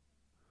does it.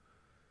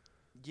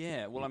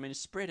 Yeah, well, I mean,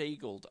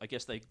 spread-eagled, I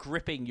guess they're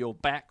gripping your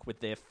back with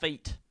their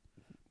feet,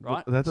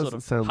 right? That doesn't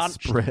sound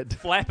hunched, spread.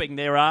 Flapping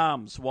their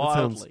arms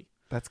wildly.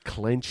 That's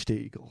clenched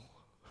eagle.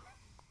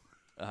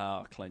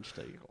 Ah, clenched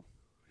eagle.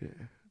 Yeah.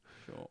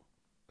 Sure.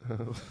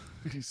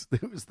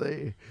 It was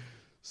there.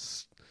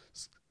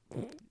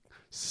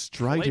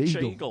 Straight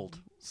eagle. Eagled.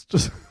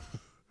 Just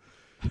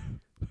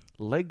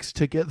legs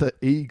together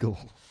eagle.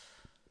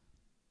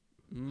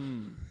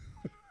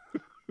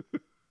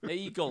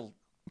 Eagle.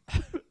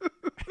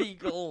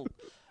 Eagle.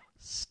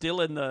 Still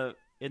in the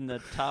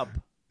tub.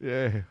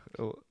 Yeah.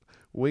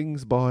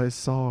 Wings by his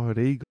side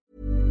eagle.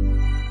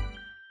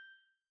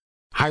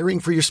 Hiring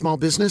for your small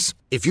business?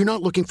 If you're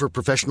not looking for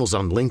professionals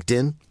on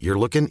LinkedIn, you're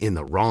looking in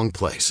the wrong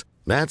place.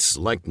 That's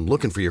like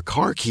looking for your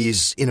car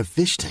keys in a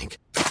fish tank.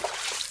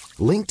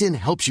 LinkedIn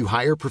helps you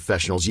hire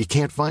professionals you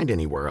can't find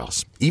anywhere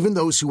else, even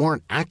those who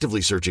aren't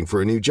actively searching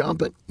for a new job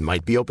but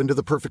might be open to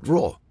the perfect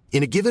role.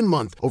 In a given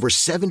month, over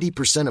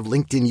 70% of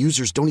LinkedIn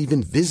users don't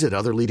even visit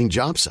other leading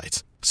job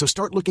sites. So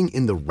start looking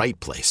in the right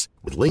place.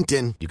 With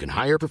LinkedIn, you can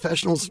hire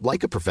professionals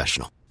like a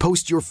professional.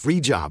 Post your free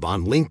job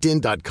on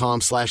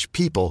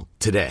linkedin.com/people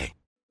today.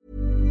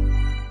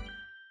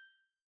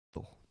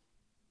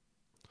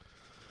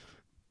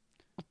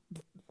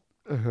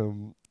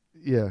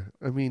 Yeah,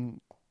 I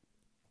mean,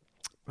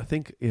 I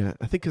think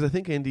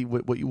Andy,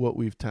 what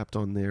we've tapped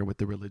on there with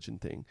the religion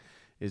thing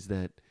is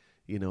that,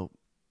 you know,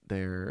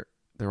 they're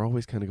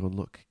always kind of going,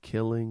 look,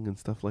 killing and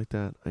stuff like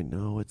that. I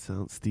know it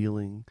sounds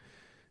stealing,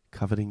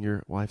 coveting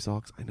your wife's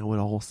ox. I know it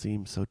all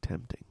seems so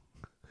tempting.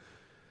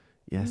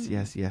 Yes,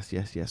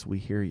 yes, we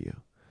hear you.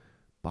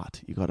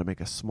 But you got to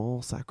make a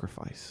small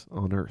sacrifice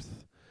on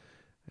earth.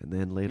 And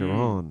then later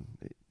on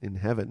in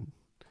heaven,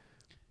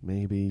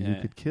 maybe you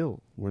could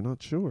kill. We're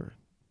not sure.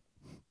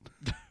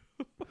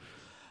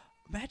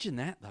 Imagine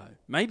that, though.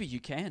 Maybe you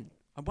can.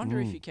 I wonder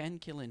if you can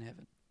kill in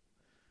heaven.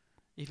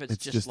 If it's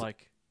just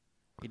like,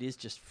 it is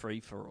just free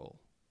for all.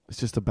 It's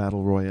just a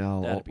battle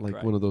royale, like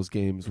great. one of those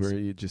games where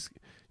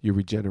you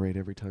regenerate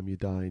every time you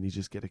die, and you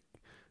just get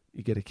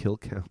a kill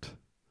count.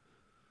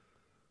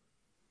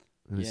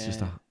 And it's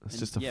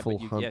just a full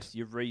hunt. Yes,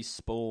 you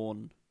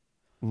respawn.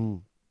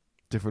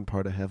 Different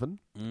part of heaven.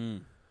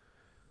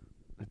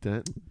 Like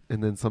that,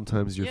 and then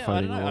sometimes you're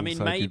fighting. I don't know. I mean,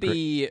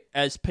 maybe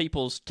as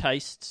people's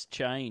tastes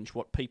change,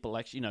 what people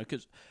actually, you know,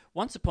 because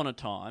once upon a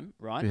time,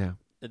 right? Yeah.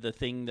 The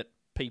thing that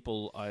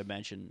people, I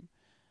imagine,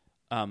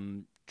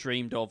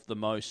 dreamed of the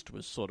most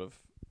was sort of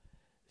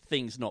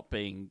things not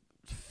being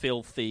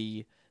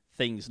filthy,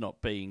 things not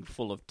being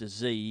full of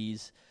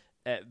disease,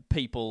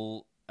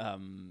 people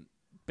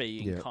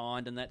being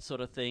kind and that sort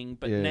of thing.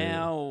 But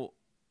now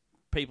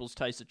people's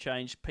tastes have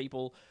changed.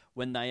 People,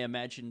 when they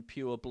imagine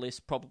pure bliss,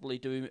 probably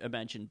do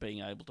imagine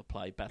being able to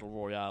play battle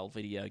royale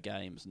video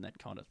games and that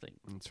kind of thing.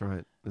 That's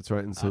right.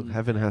 And so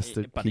heaven has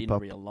to but keep in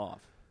up. Real life.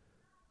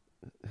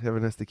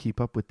 Heaven has to keep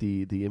up with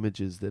the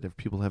images that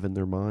people have in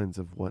their minds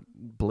of what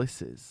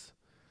bliss is.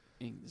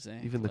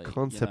 Exactly. Even the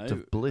concept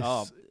of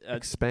bliss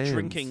expands.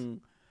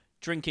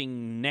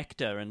 Drinking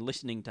nectar and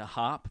listening to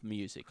harp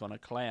music on a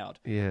cloud.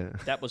 Yeah.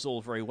 That was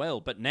all very well,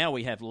 but now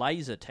we have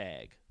laser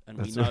tag, and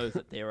we know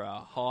that there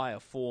are higher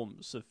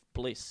forms of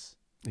bliss.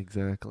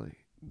 Exactly.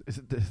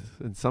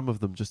 And some of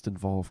them just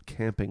involve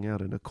camping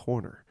out in a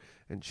corner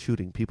and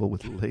shooting people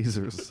with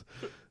lasers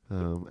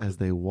as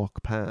they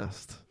walk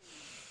past.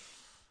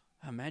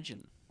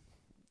 Imagine.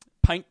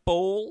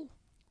 Paintball.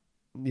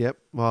 Yep.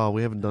 Well,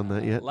 we haven't done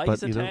that yet.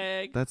 Laser but,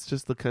 tag. That's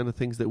just the kind of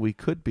things that we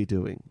could be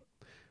doing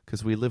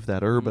because we live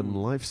that urban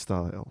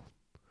lifestyle.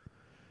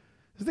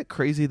 Isn't it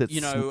crazy that...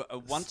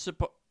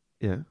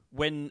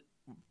 When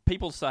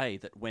people say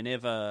that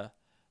whenever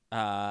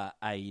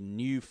a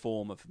new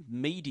form of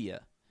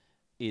media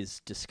is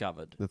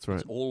discovered, that's right,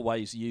 it's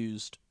always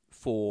used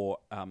for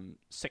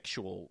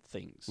sexual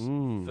things,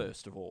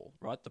 first of all,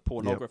 right? The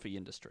pornography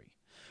industry,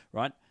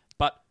 right?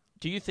 But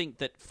do you think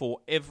that for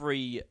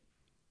every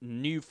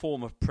new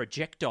form of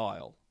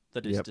projectile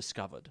that is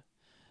discovered,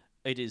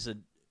 it is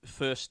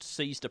first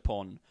seized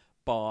upon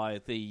by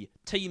the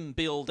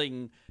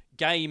team-building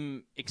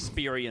game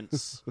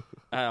experience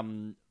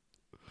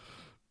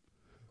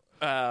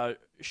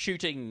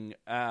shooting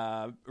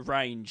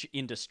range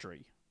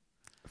industry?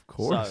 Of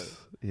course. So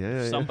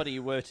if somebody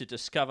were to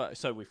discover...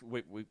 So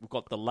we've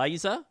got the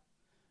laser,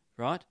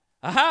 right?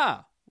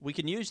 Aha! We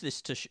can use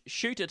this to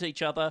shoot at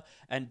each other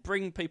and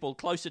bring people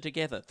closer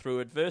together through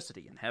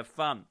adversity and have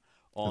fun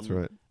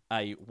on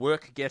a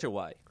work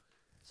getaway.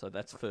 So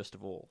that's first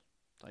of all.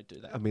 They do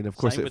that. I mean, of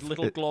course... Same with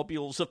little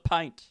globules of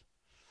paint.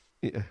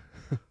 Yeah.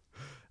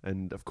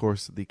 And, of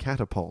course, the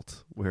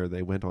catapult, where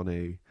they went on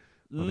a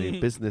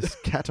business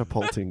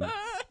catapulting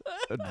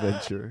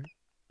adventure,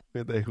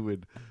 where they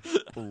would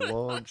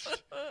launch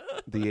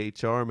the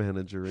HR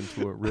manager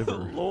into a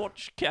river.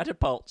 Launch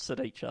catapults at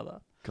each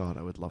other. God,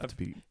 I would love to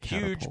be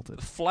Huge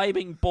catapulted.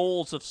 flaming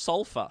balls of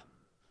sulfur. Are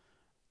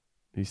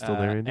you still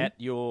there, Andy? At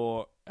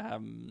your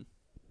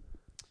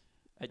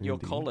at your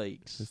Andy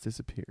colleagues. has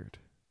disappeared.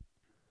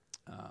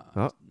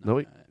 No.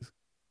 No.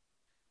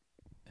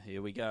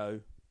 Here we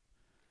go.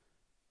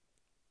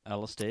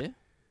 Alistair?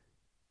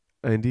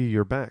 Andy,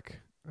 you're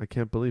back. I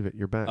can't believe it.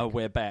 You're back. Oh,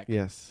 we're back.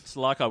 Yes. It's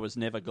like I was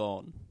never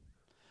gone.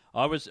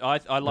 I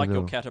like know.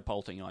 your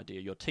catapulting idea,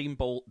 your team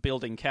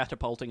building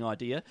catapulting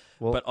idea,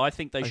 Well, but I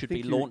think they should be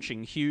you're-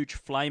 launching huge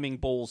flaming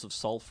balls of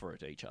sulfur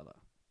at each other.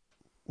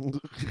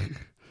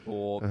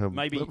 Or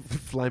maybe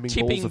flaming balls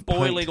tipping of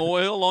boiling paint.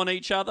 oil on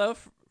each other,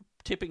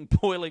 tipping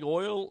boiling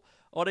oil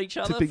on each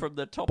other Tipping from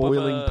the top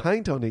boiling of a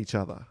paint on each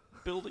other.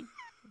 building.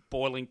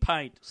 Boiling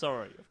paint,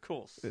 sorry, of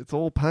course. It's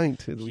all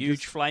paint.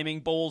 Huge flaming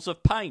balls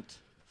of paint.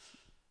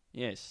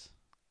 Yes.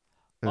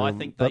 I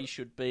think they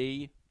should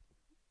be...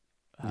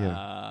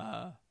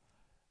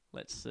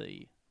 let's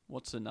see.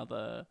 What's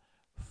another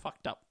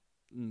fucked up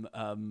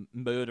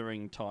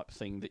murdering type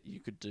thing that you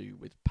could do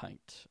with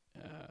paint?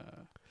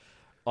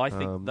 I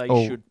think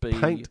they should be...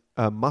 paint,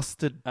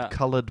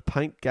 mustard-coloured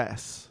paint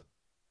gas.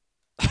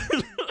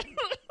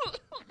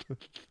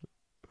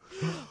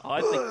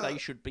 I think they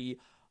should be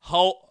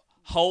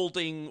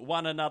holding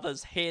one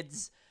another's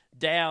heads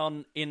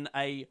down in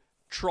a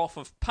trough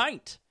of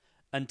paint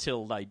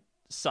until they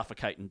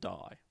suffocate and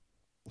die.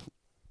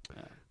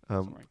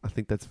 I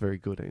think that's very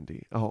good,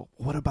 Andy. Oh,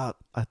 what about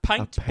a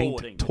Paint paint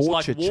boarding. It's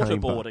torture like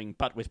chamber? waterboarding,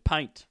 but with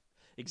paint.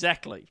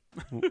 Exactly.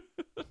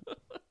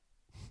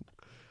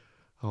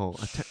 Oh,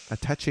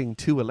 attaching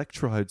 2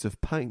 electrodes of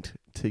paint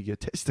to your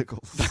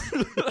testicles.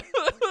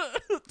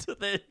 To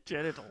their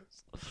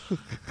genitals.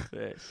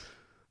 Yes.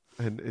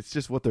 And it's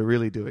just what they're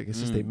really doing. It's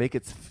just they make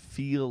it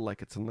feel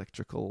like it's an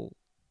electrical,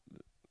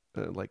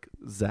 like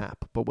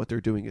zap. But what they're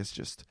doing is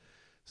just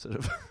sort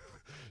of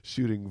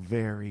shooting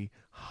very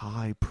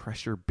high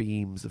pressure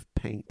beams of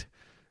paint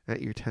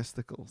at your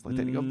testicles. Like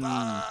that, you go,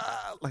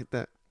 like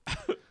that.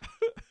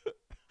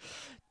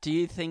 Do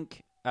you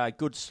think a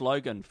good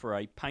slogan for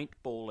a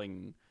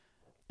paintballing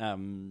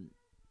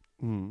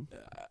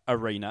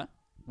arena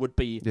would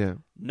be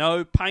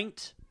no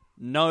paint,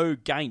 no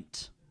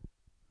gaint?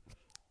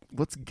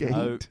 What's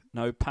gaint?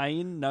 No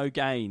pain, no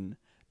gain.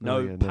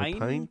 No, no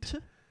paint,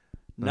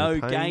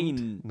 no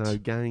gain. No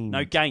gain.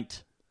 No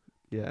gaint.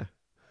 Yeah.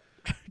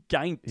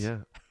 Gaint. Yeah.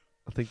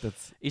 I think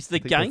that's... Is the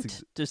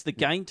gaint... does the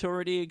gaint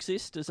already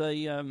exist as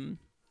a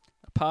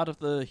part of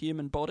the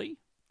human body?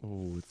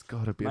 Oh, it's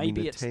got to be.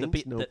 Maybe I mean, it's the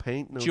bit no that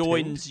paint, no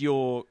joins taint.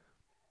 your...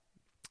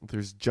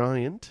 There's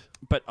giant.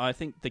 But I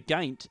think the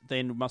gaint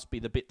then must be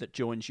the bit that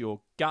joins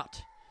your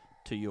gut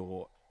to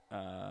your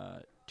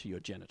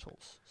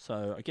genitals.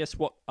 So I guess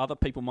what other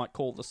people might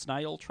call the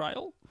snail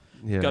trail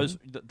goes.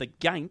 The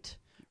gaint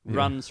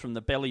runs from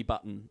the belly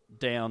button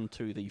down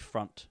to the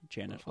front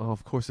genital. Oh,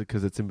 of course,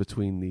 because it's in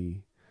between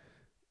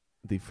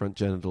the front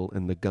genital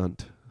and the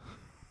gunt.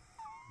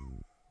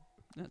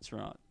 That's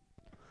right.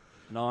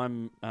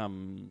 And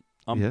I'm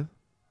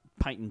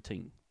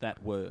patenting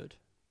that word.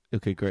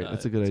 Okay, great. So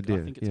That's a good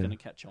idea. I think it's going to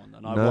catch on,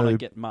 and I want to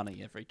get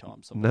money every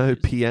time. No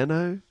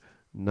piano,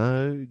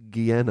 no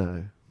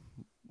Guiano.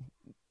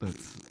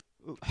 That's.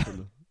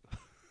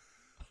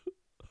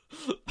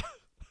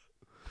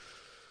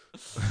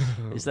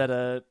 Is that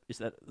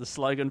the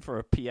slogan for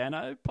a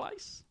piano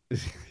place?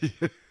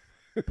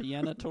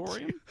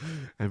 Pianatorium?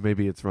 And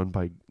maybe it's run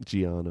by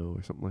Giano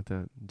or something like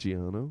that.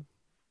 Giano,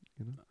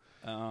 you know.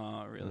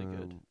 Oh, really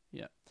good.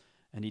 Yeah.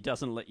 And he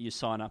doesn't let you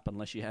sign up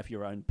unless you have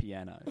your own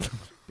piano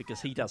because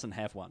he doesn't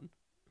have one.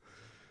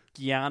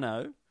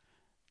 Giano,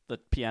 the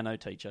piano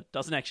teacher,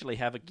 doesn't actually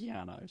have a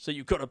piano, so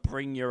you've got to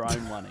bring your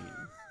own one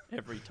in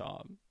every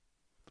time.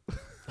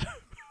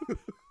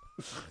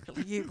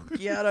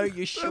 Piano,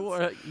 you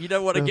sure you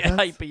don't want to get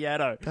a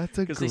piano? That's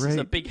a great. Because this is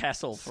a big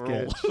hassle for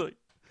all.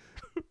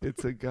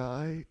 It's a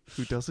guy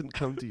who doesn't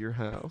come to your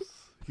house.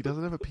 He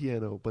doesn't have a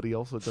piano, but he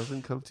also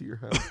doesn't come to your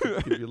house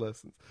to give you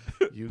lessons.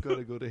 You got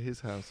to go to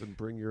his house and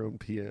bring your own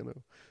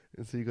piano,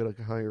 and so you got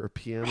to hire a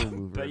piano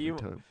mover every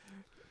time.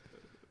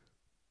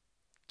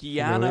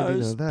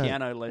 Giano's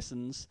piano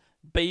lessons.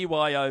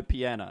 BYO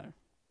piano.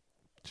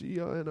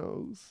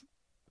 Giano's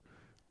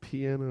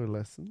piano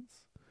lessons.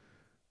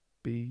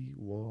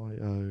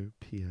 BYO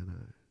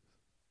piano.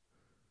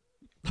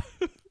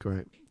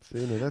 Great. So,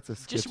 that's a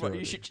sketch. Just what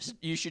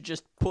you should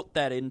just put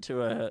that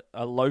into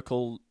a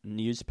local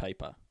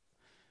newspaper.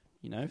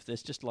 If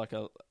there's just like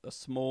a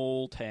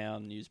small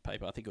town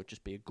newspaper, I think it would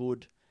just be a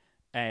good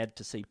ad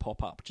to see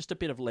pop up. Just a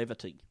bit of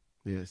levity.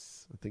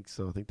 Yes, I think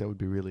so. I think that would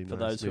be really nice for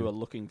those who are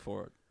looking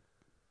for it.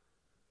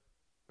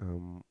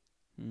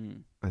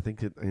 I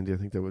think Andy. I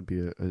think that would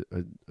be a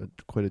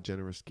quite a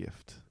generous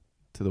gift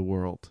to the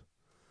world.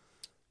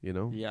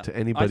 To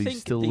anybody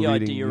still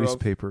reading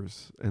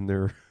newspapers and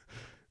their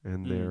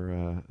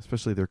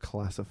especially their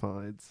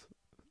classifieds.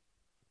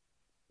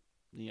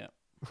 Yeah.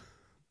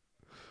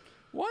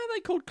 Why are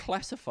they called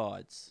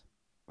classifieds?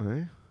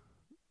 Eh?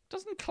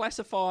 Doesn't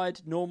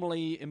classified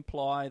normally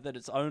imply that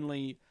it's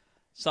only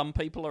some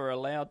people are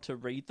allowed to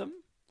read them?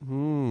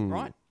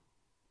 Right?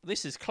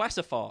 This is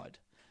classified.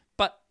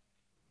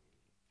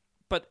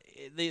 But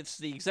it's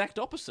the exact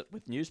opposite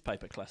with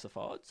newspaper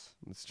classifieds.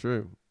 It's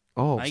true.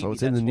 Oh, Maybe so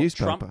it's in the that's what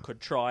newspaper. Trump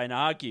could try and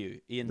argue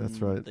in That's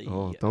right. the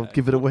Don't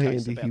give it court away,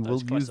 case Andy. about He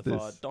those will use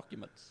classified this.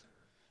 documents.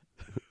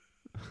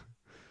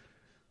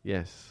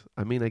 Yes.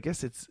 I mean, I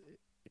guess it's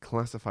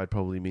classified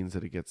probably means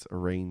that it gets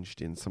arranged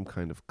in some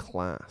kind of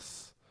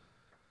class.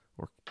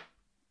 Or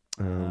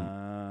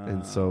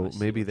and so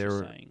maybe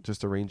they're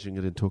just arranging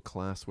it into a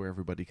class where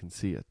everybody can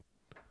see it.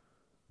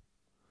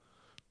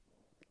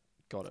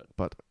 Got it.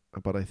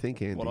 But I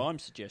think, Andy, what I'm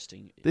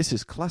suggesting this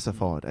is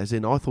classified, as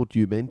in I thought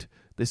you meant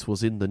this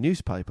was in the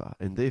newspaper,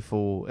 and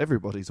therefore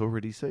everybody's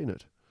already seen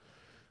it.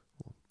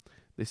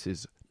 This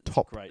is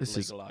top. Great this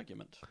legal is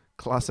argument.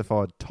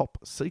 classified top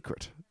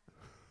secret.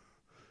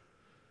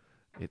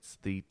 It's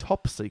the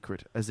top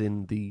secret, as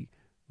in the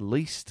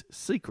least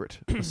secret,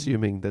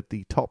 assuming that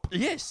the top.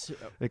 Yes.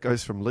 It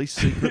goes from least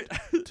secret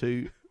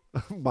to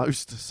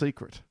most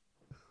secret.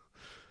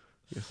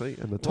 You see,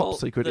 and the top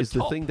secret is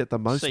the thing that the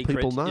most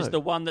people know. Is the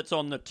one that's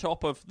on the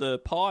top of the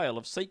pile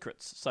of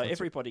secrets, so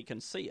everybody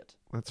can see it.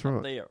 That's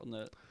right. There on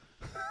the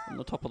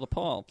top of the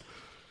pile.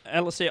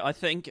 Alistair, I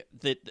think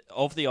that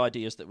of the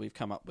ideas that we've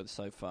come up with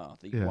so far,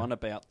 the one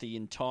about the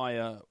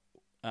entire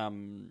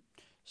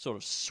sort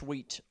of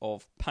suite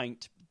of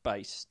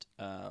paint-based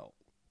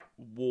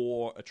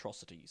war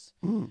atrocities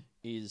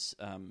is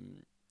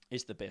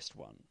the best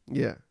one.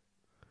 Yeah.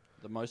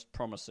 The most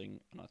promising,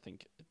 and I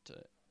think it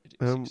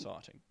is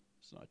exciting.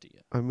 It's an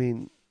idea. I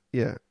mean,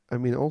 yeah. I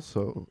mean,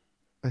 also,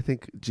 I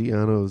think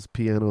Giano's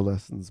piano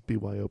lessons,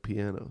 BYO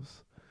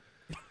pianos,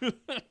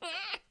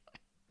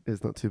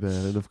 is not too bad.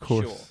 And of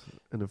course,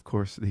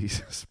 the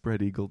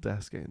spread eagle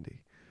desk,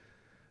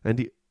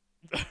 Andy.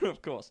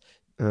 Of course.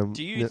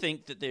 Do you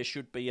think that there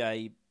should be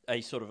a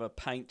sort of a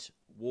paint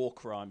war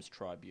crimes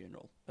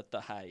tribunal at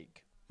The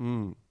Hague?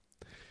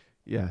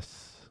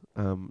 Yes.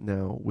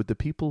 Now, would the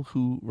people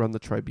who run the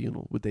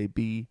tribunal, would they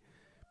be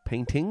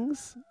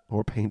paintings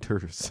or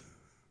painters?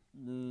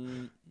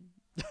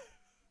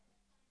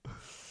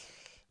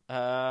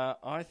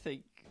 I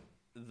think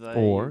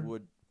they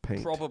would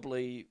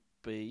probably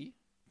be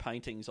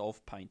paintings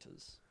of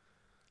painters,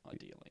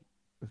 ideally.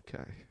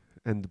 Okay.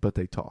 But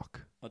they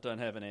talk. I don't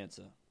have an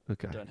answer.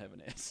 Okay. I don't have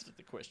an answer to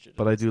the question.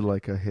 But I do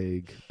like a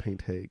Hague,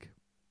 paint Hague.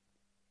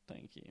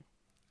 Thank you.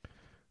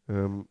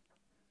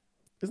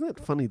 Isn't it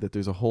funny that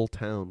there's a whole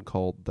town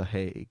called The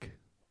Hague?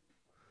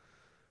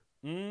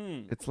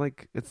 It's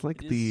like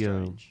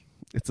the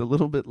it's a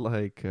little bit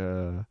like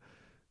the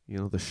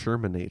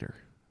Shermanator.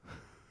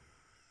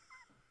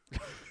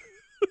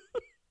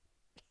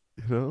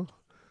 You know?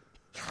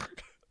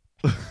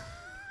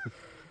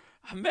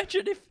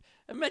 Imagine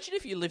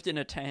if you lived in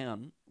a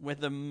town where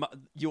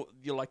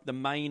you're like the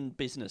main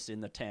business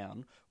in the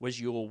town was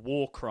your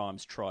war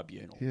crimes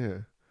tribunal. Yeah.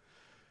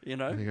 You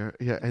know?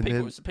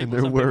 And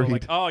people they're worried.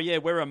 Like, oh yeah,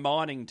 we're a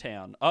mining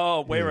town.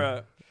 Oh, we're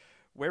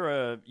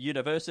a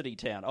university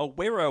town. Oh,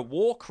 we're a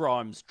war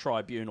crimes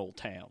tribunal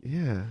town.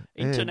 Yeah.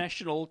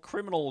 International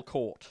Criminal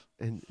Court.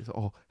 And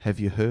have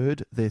you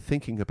heard? They're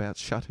thinking about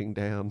shutting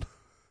down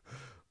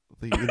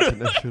the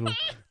International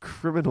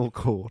Criminal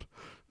Court.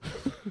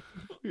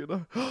 You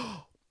know?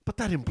 But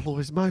that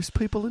employs most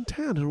people in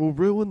town. It will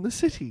ruin the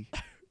city.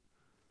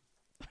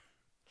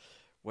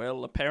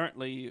 Well,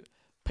 apparently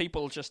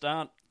people just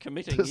aren't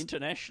committing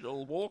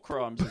international war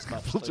crimes as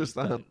much. People just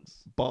aren't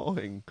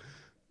buying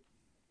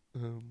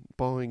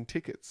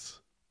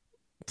tickets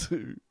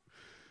to.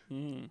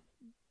 And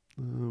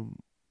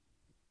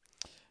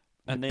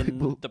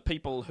then the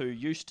people who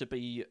used to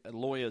be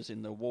lawyers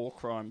in the war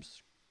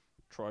crimes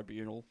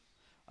tribunal,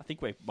 I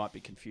think we might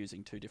be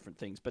confusing two different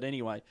things. But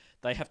anyway,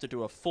 they have to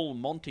do a full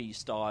Monty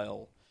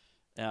style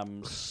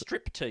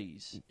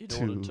striptease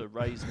in order to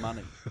raise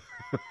money.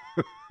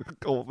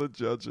 All the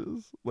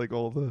judges, like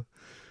all the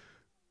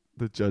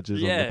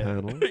judges on the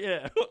panel.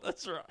 Yeah,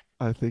 that's right.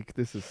 I think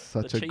this is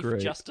such a great...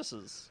 Chief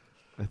Justices.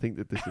 I think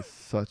that this is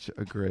such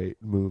a great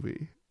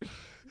movie.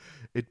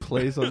 It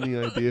plays on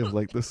the idea of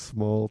like the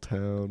small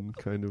town,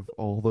 kind of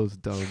all those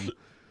dumb...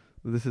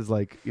 This is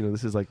like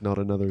not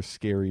another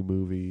scary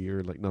movie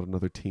or like not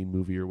another teen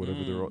movie or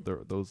whatever.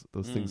 Those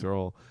things are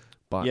all...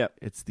 But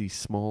it's these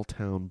small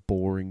town,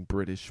 boring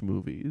British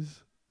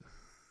movies.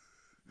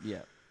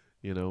 Yeah.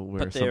 You know,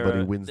 where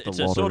somebody wins the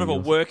lottery. It's a sort of a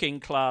working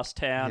class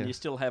town. Yeah. You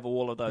still have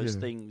all of those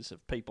things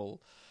of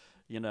people,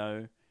 you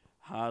know,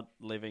 hard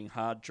living,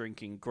 hard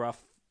drinking, gruff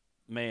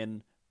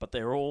men, but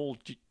they're all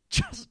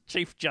just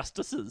chief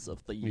justices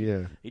of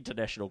the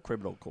International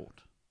Criminal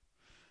Court.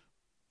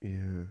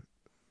 Yeah.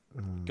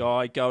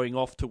 Guy going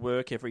off to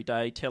work every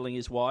day telling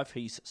his wife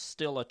he's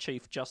still a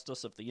chief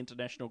justice of the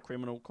International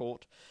Criminal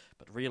Court,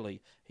 but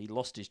really he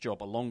lost his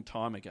job a long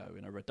time ago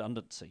in a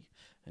redundancy,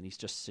 and he's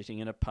just sitting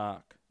in a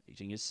park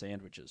eating his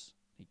sandwiches.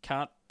 He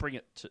can't bring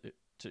it to...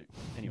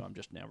 Anyway, I'm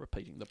just now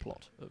repeating the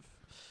plot of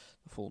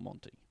the full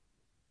Monty.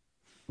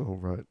 Oh,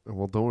 right.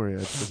 Well, don't worry,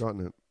 I'd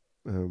forgotten it.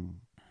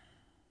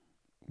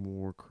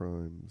 War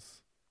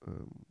Crimes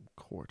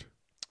Court.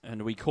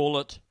 And we call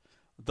it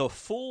the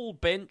full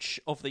bench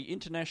of the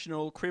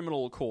International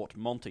Criminal Court,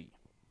 Monty.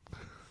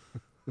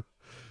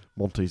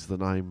 Monty's the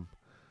name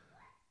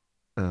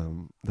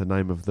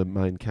of the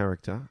main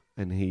character,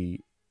 and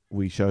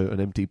we show an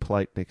empty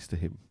plate next to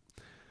him,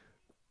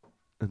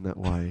 and that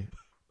way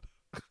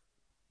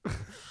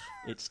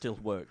It still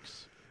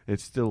works. it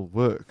still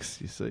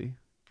works. You see,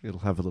 it'll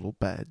have a little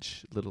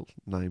badge, little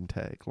name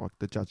tag like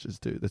the judges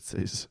do that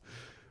says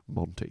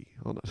Monty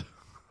on it.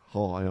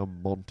 Hi,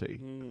 I'm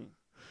Monty,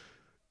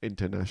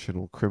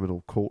 International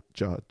Criminal Court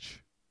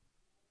Judge.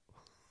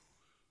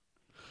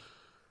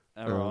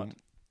 All right.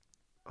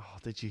 Oh,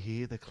 did you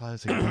hear they're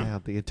closing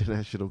down the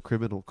International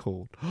Criminal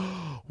Court?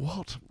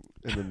 What?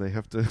 And then they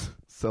have to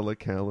sell a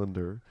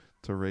calendar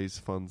to raise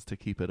funds to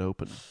keep it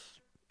open.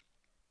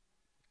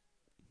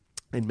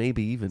 And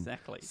maybe even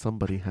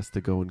somebody has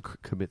to go and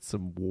commit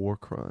some war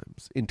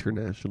crimes,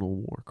 international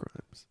war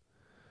crimes.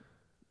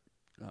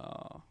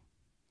 Oh,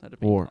 that'd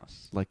be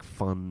nice. Like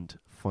fund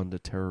a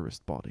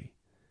terrorist body.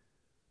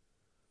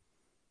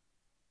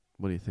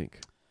 What do you think?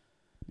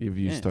 Have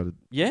you started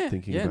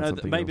thinking about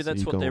something maybe else?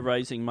 that's what they're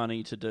raising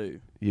money to do.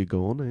 You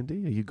gone,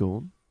 Andy? Are you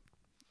gone?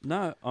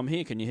 No, I'm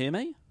here. Can you hear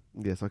me?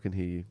 Yes, I can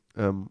hear you.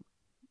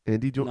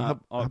 Andy, how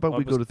about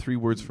we go to 3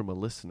 words from a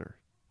listener?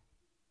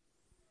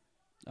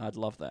 I'd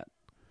love that.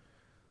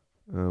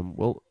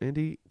 Well,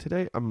 Andy,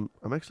 today I'm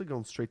actually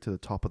going straight to the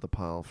top of the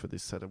pile for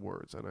this set of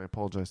words, and I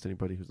apologize to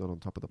anybody who's not on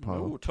top of the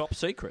pile. Oh, top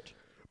secret.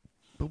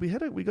 But we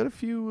got a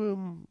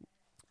few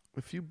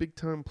big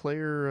time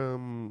player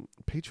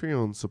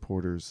Patreon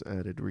supporters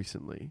added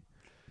recently.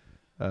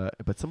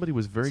 But somebody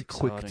was very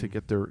quick to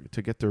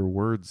get their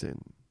words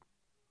in.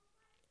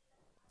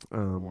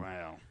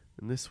 Wow.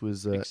 And this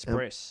was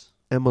Express.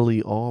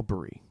 Emily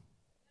Aubrey.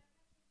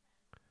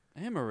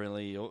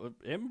 Emily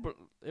Aubrey?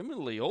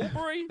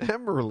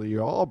 Emily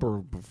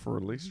Aubrey,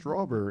 preferably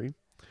strawberry.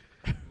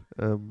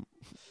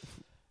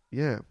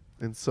 Yeah.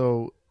 And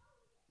so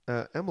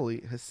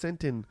Emily has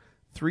sent in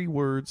 3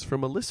 words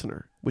from a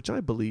listener, which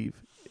I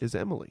believe is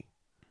Emily.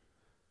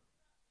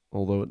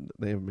 Although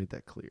they haven't made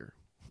that clear,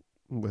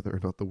 whether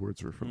or not the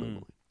words were from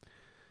Emily.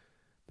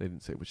 They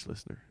didn't say which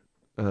listener.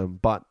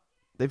 But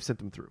they've sent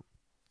them through.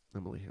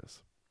 Emily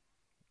has.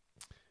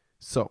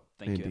 So,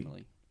 Thank you,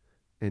 Emily.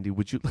 Andy,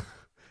 would you...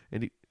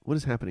 Andy, what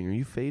is happening? Are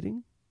you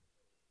fading?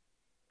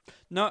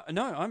 No,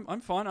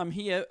 I'm fine. I'm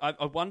here.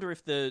 I wonder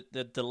if the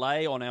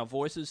delay on our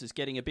voices is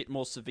getting a bit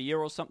more severe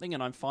or something,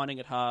 and I'm finding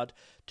it hard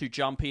to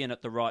jump in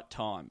at the right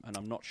time. And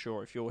I'm not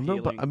sure if you're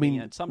hearing but I mean, me.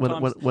 And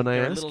sometimes when I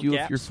there are ask little you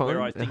gaps if you're fine,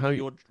 where I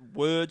think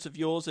words of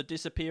yours are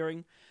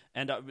disappearing,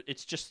 and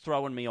it's just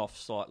throwing me off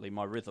slightly.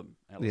 My rhythm,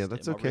 Alistair, yeah,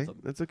 that's okay. Rhythm.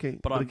 That's okay.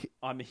 But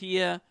I'm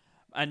here,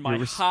 and my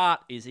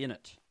heart is in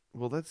it.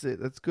 Well, that's it.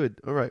 That's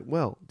good. All right.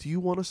 Well, do you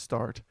want to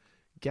start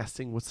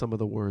guessing what some of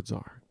the words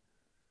are?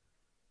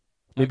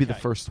 Maybe the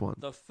first one.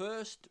 The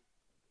first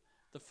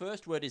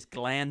word is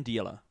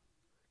glandular.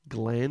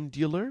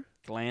 Glandular?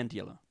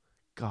 Glandular.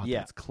 God,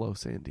 that's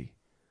close, Andy.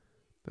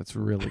 That's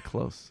really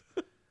close.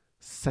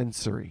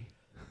 Sensory.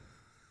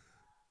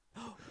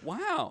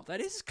 Wow,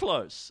 that is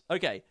close.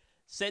 Okay,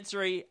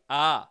 sensory.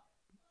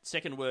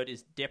 Second word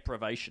is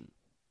deprivation.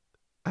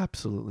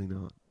 Absolutely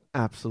not.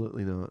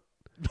 Absolutely not.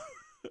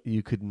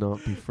 You could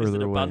not be further is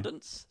it away.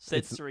 Abundance?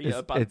 Sensory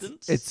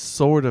abundance? It's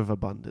sort of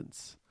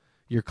abundance.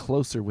 You're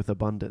closer with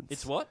abundance.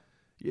 It's what?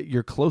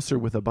 You're closer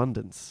with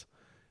abundance.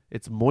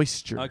 It's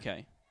moisture.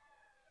 Okay.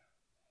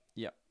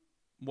 Yep.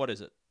 What is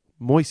it?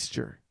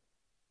 Moisture.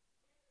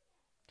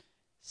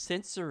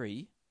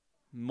 Sensory,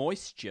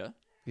 moisture.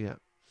 Yeah.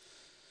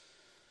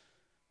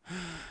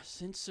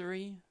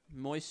 Sensory,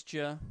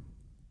 moisture.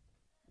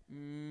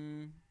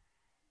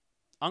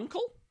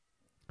 Uncle?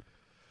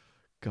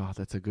 God,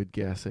 that's a good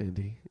guess,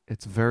 Andy.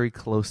 It's very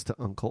close to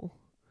uncle.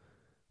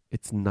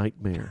 It's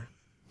nightmare.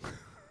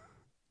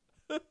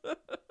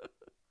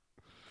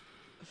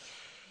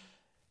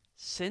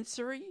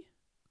 Sensory,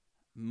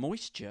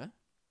 moisture,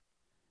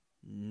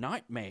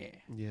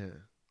 nightmare. Yeah,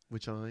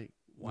 which I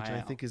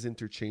think is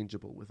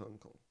interchangeable with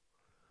uncle.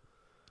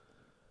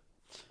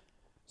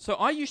 So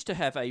I used to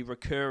have a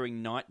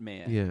recurring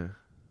nightmare. Yeah.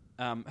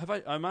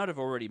 I might have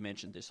already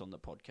mentioned this on the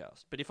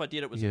podcast, but if I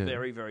did, it was a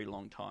very, very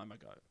long time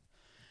ago.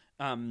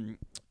 A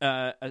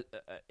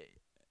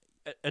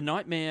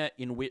nightmare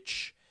in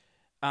which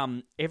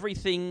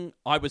everything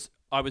I was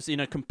in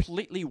a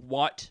completely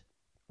white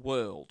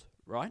world,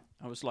 right?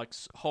 I was like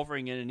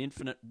hovering in an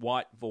infinite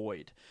white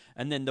void,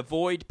 and then the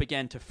void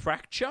began to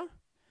fracture,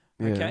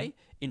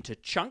 into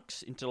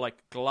chunks, into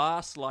like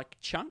glass-like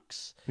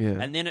chunks,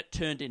 and then it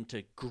turned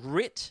into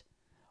grit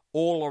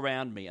all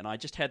around me, and I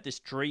just had this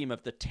dream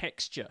of the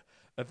texture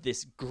of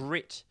this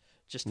grit.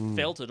 Just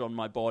felt it on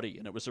my body,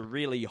 and it was a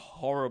really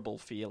horrible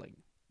feeling.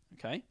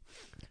 Okay?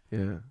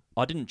 Yeah.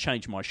 I didn't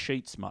change my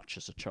sheets much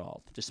as a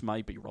child. This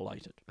may be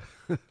related.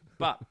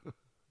 But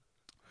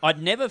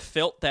I'd never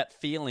felt that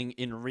feeling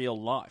in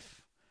real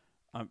life.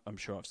 I'm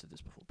sure I've said this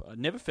before, but I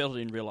never felt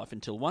it in real life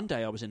until one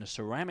day I was in a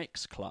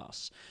ceramics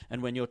class,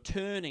 and when you're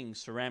turning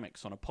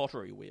ceramics on a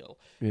pottery wheel,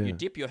 you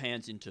dip your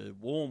hands into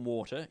warm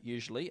water,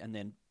 usually, and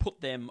then put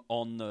them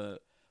on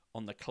the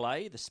on the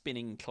clay, the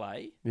spinning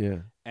clay,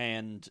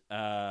 and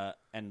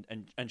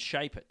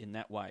shape it in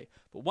that way.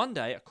 But one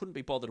day I couldn't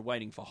be bothered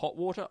waiting for hot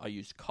water. I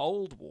used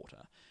cold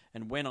water,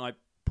 and when I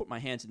put my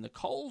hands in the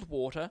cold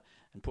water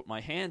and put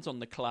my hands on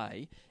the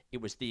clay, it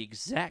was the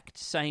exact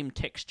same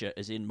texture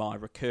as in my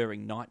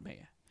recurring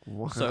nightmare.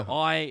 Wow. So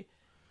I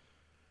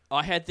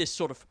had this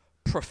sort of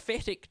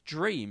prophetic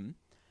dream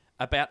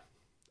about,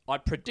 I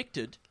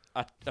predicted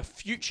a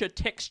future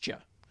texture.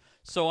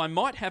 So I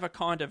might have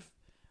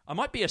I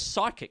might be a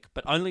psychic,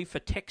 but only for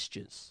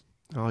textures.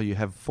 Oh, you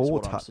have That's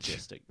what touch. I'm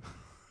suggesting.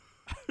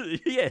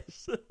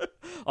 Yes.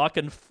 I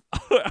can...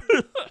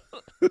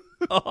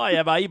 I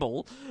am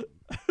able...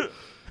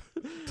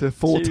 to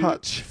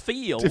touch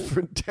feel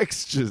different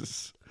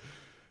textures.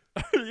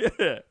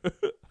 Yeah.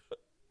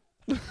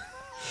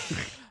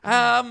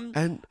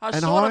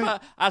 A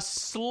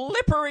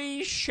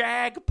slippery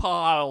shag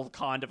pile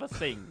kind of a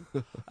thing.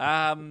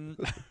 At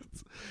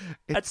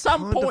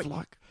some point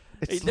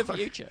in the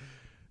future.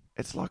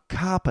 It's like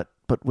carpet,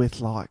 but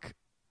with like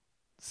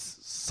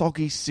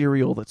soggy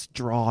cereal that's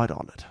dried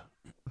on it.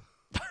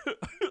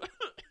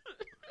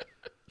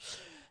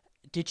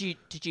 Did you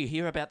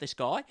hear about this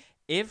guy?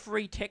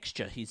 Every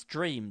texture he's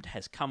dreamed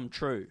has come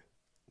true.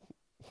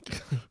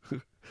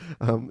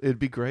 It'd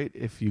be great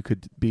if you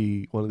could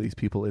be one of these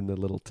people in the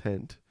little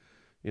tent,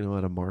 at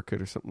a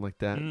market or something like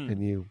that,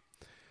 and you're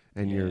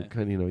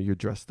kind of, you're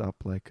dressed up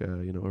like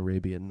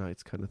Arabian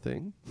Nights kind of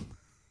thing.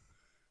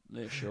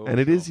 Yeah, sure. And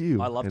it is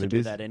you. I love to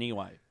do that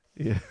anyway.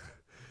 Yeah.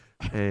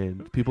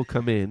 And people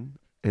come in,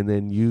 and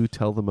then you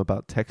tell them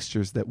about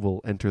textures that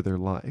will enter their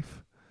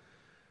life,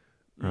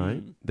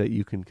 right? That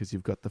you can, because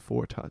you've got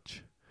the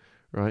touch,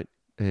 right?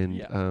 And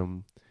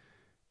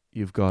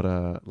you've got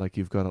a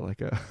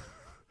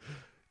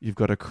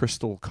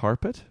crystal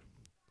carpet,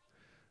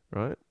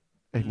 right?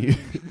 And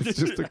it's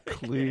just a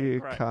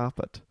clear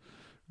carpet,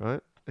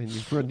 right? And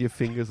you run your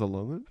fingers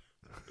along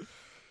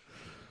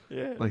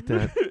it, like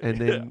that, and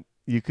then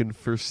you can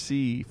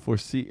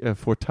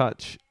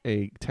foretouch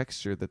a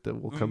texture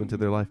that will come into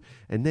their life,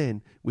 and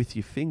then with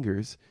your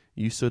fingers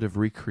you sort of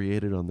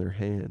recreate it on their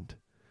hand,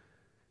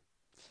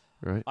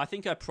 right? I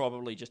think I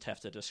probably just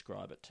have to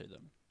describe it to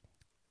them.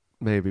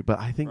 Maybe, but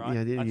I think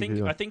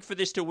I think for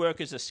this to work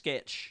as a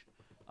sketch,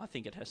 I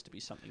think it has to be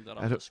something that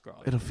I'll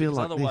describe. It'll feel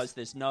like otherwise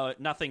there's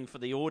nothing for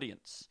the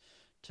audience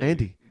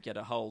to get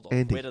a hold of.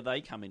 Where do they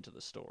come into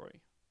the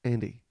story?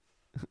 Andy.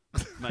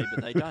 Maybe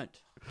they don't.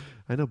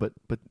 I know, but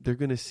they're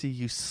going to see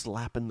you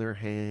slapping their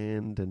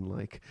hand and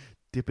like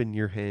dipping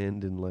your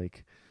hand in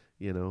like,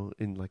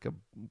 in like a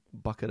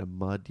bucket of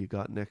mud you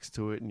got next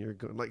to it, and you're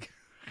going like,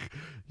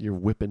 you're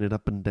whipping it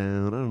up and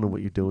down. I don't know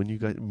what you're doing. You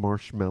got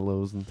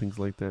marshmallows and things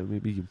like that.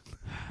 Maybe you...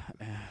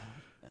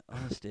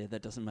 Honestly,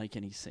 that doesn't make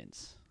any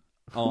sense.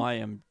 I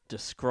am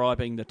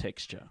describing the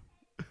texture.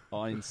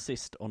 I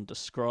insist on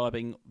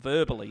describing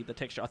verbally the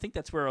texture. I think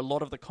that's where a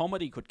lot of the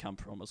comedy could come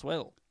from as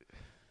well.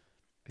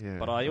 Yeah,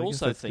 but I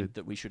also think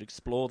that we should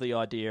explore the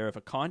idea of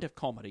a kind of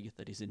comedy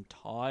that is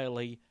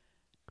entirely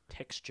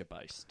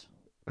texture-based.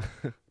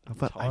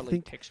 But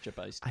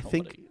texture-based I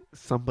comedy. think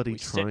somebody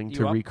trying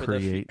to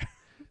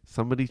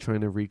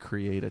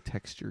recreate a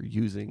texture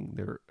using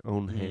their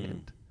own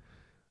hand,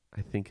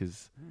 I think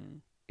is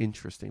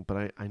interesting.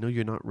 But I know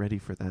you're not ready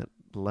for that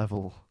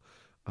level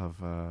of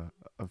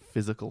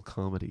physical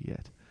comedy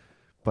yet.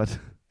 But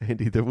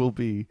Andy, there will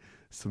be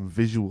some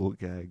visual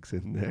gags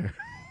in there.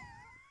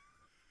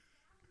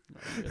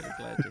 I'm really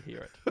glad to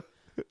hear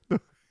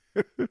it.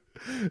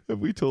 Have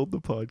we told the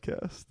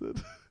podcast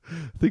that?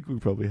 I think we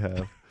probably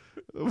have.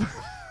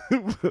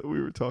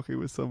 We were talking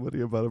with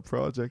somebody about a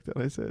project,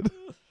 and I said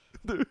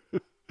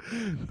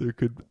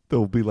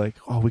they'll be like,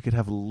 we could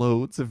have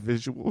loads of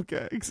visual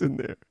gags in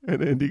there,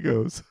 and Andy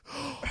goes,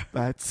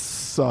 "That's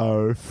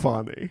so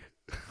funny."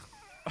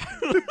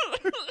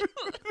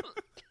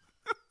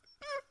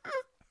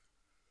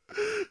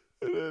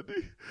 And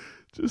Andy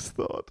just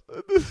thought,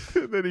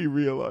 and then he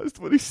realized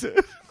what he said.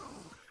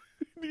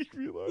 And he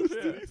realized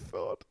that he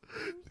thought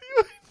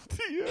the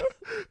idea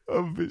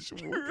of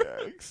visual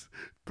gags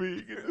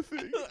being in a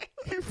thing,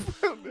 he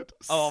found it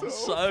I'm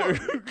so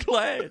funny.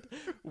 glad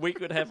we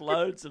could have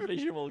loads of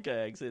visual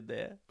gags in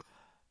there.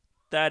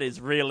 That is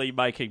really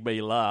making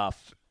me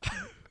laugh.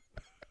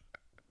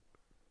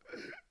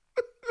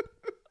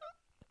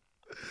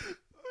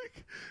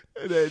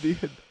 And Andy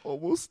had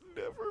almost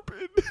never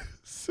been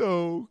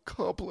so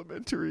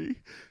complimentary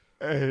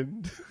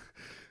and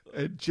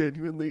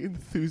genuinely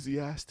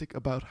enthusiastic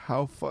about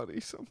how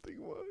funny something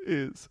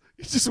is.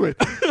 He just went,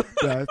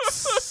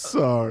 "That's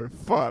so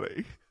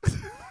funny."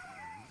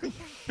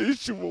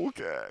 Visual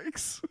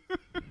gags.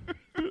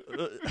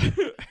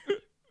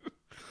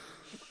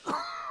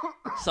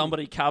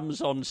 Somebody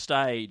comes on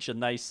stage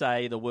and they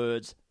say the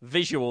words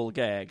visual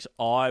gags,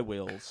 I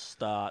will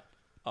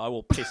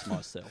piss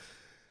myself.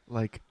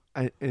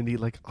 Andy,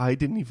 I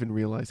didn't even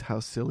realize how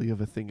silly of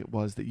a thing it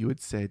was that you had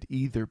said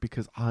either,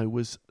 because I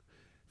was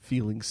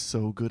feeling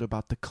so good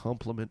about the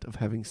compliment of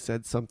having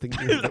said something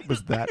that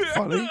was that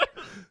funny.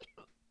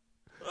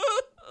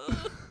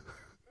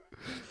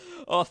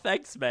 Oh,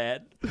 thanks,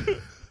 man.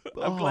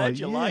 I'm glad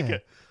you like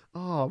it.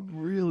 Oh, I'm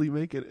really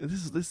making it.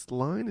 This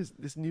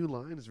new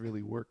line is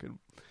really working.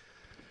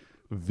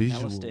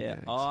 Visual Alistair,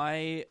 gags.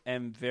 I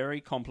am very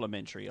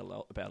complimentary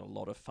about a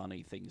lot of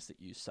funny things that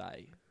you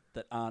say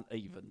that aren't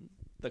even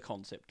the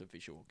concept of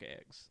visual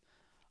gags.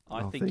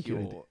 I think thank you,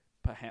 you're Andy.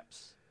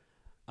 perhaps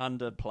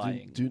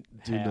underplaying Do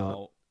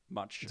how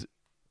much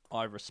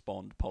I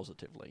respond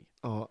positively.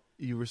 Oh,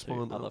 you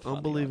respond other funny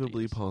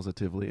unbelievably ideas.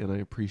 positively, and I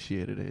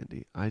appreciate it,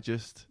 Andy. I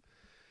just,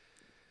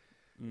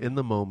 in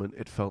the moment,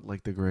 it felt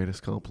like the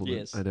greatest compliment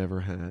Yes. I'd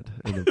ever had,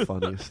 and the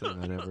funniest thing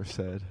I'd ever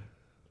said.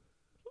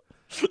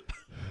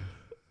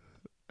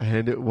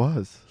 And it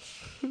was.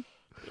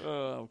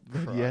 Oh,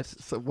 But yet,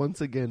 so once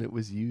again, it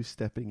was you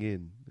stepping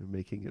in and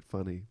making it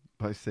funny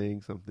by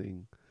saying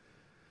something,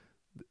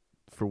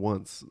 for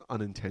once,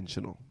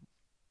 unintentional.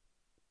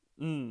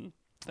 Thank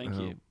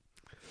you.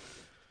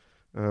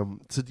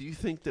 So do you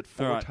think that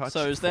All right, four-touch...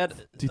 so is that...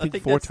 Do you I think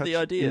think four-touch that's the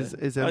idea. is I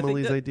think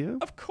Emily's that- idea?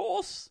 Of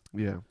course.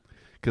 Yeah.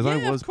 Because Yeah,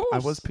 of I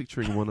course. was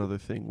picturing one other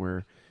thing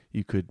where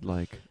you could,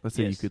 like, let's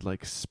say you Yes. could,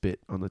 like, spit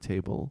on the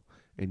table,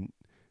 and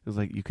it was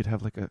like you could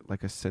have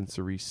like a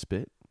sensory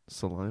spit,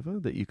 saliva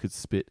that you could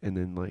spit, and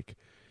then like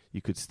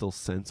you could still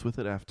sense with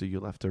it after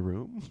you left a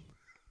room.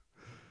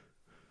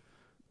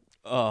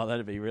 Oh,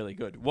 that'd be really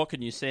good. What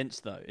can you sense,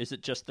 though? Is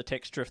it just the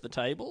texture of the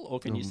table, or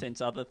can you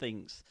sense other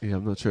things? Yeah,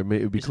 I'm not sure.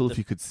 Maybe it would be Is it cool the if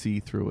you could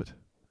see through it,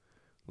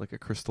 like a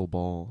crystal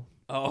ball.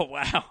 Oh,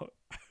 wow.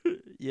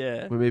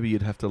 Yeah. Or maybe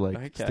you'd have to like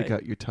Okay. stick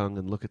out your tongue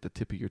and look at the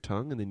tip of your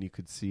tongue, and then you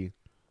could see.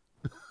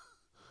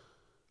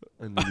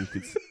 And then you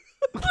could,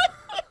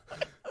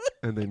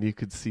 and then you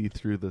could see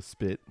through the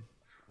spit.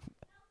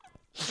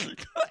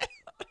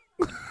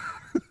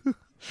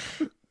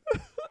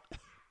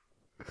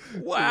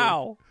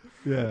 Wow.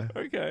 Yeah.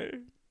 Okay.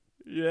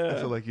 Yeah.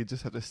 So like you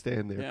just have to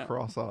stand there Yeah.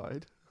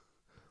 cross-eyed,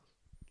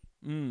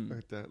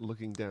 like that,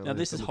 looking down. Now, at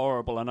this is them.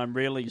 horrible, and I'm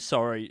really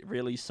sorry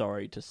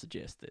to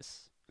suggest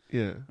this.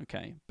 Yeah.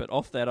 Okay. But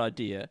off that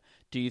idea,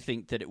 do you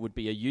think that it would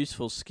be a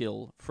useful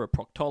skill for a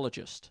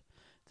proctologist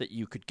that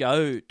you could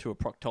go to a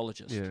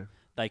proctologist? Yeah.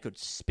 They could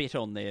spit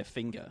on their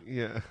finger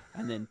Yeah.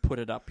 and then put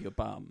it up your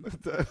bum.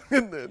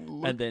 and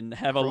And then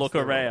have a cross look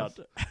their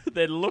around.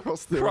 Then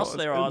Cross cross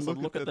their their eyes eyes and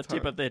and look at the their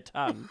tip of their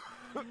tongue.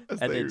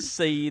 As And they- then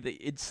see the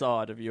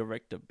inside of your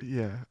rectum.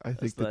 Yeah, I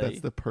think as that's they-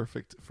 the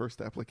perfect first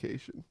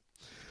application.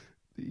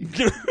 Do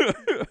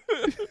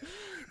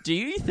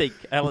you think,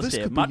 Well, this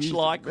Alistair, could be much used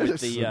like in with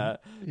the...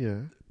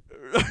 yeah.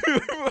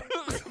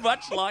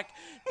 much like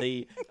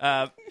the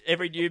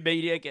every new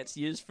media gets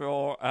used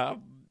for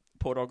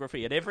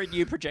pornography and every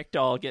new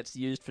projectile gets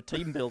used for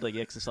team building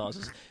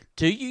exercises,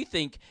 do you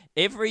think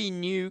every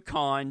new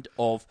kind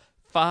of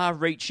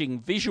far-reaching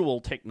visual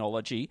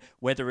technology,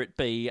 whether it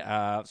be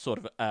sort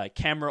of a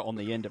camera on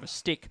the end of a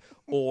stick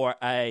or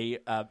a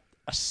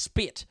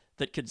spit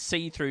that can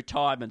see through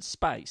time and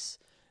space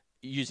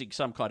using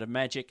some kind of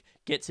magic,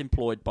 gets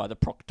employed by the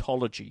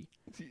proctology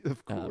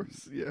Of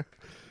course, yeah.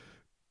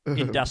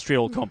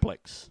 industrial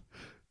complex?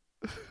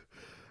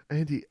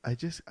 Andy, I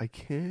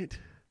can't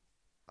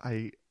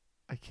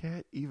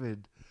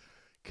even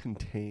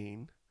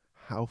contain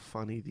how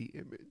funny the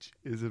image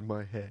is in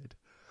my head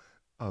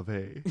of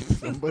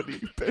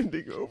somebody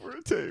bending over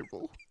a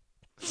table,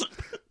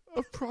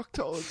 a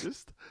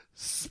proctologist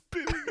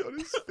spitting on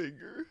his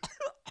finger,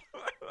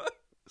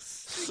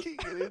 sticking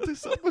it into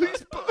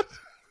somebody's butt,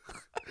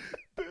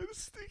 then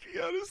sticking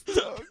out his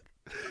tongue,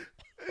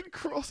 and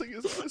crossing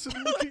his eyes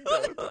and looking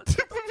down at the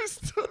tip of his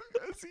tongue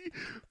as he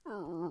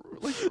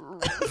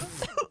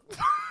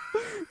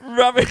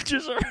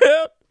Rubbages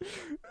around.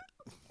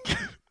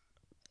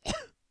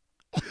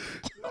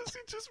 as he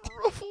just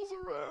ruffles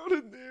around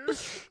in there.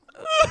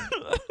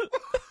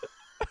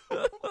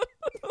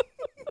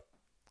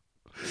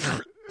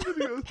 And then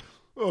he goes,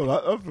 "Oh,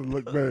 that doesn't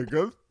look very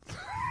good."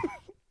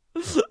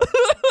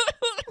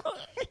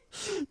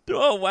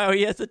 Oh, wow,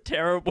 he has a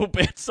terrible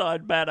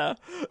bedside manner.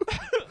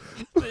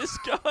 This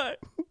guy.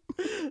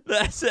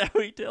 That's how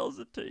he tells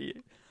it to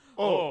you.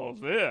 Oh,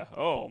 there.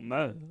 Oh,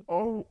 man.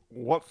 Oh,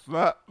 what's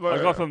that there?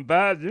 I got some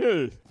bad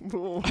news.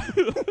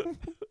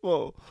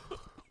 Well,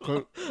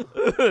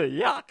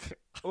 Yuck.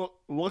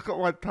 look at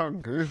my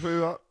tongue. Can you see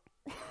that?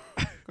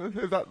 Can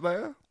you see that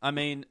there? I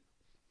mean,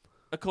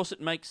 of course it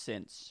makes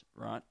sense,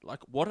 right? Like,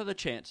 what are the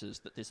chances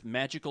that this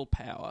magical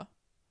power,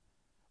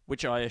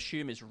 which I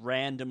assume is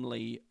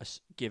randomly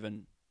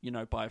given,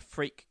 by a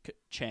freak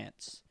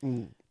chance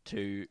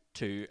to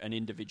an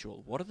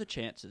individual, what are the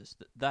chances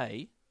that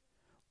they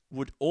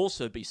would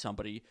also be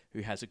somebody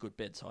who has a good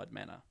bedside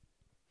manner?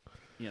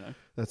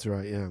 That's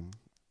right. Yeah.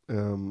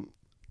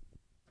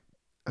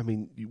 I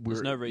mean,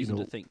 There's no reason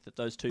to think that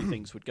those two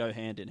things would go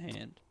hand in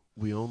hand.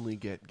 We only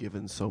get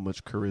given so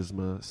much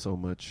charisma, so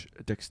much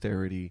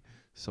dexterity,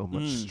 so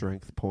much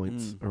strength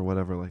points, or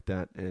whatever like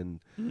that, and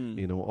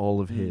all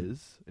of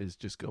his is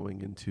just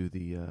going into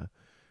the.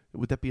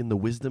 Would that be in the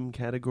wisdom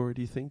category?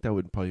 Do you think that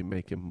would probably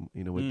make him,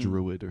 a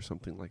druid or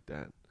something like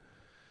that?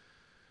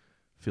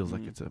 Feels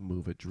like it's a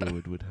move a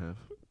druid would have.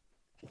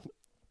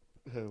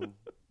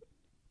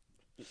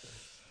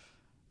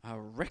 A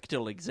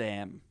rectal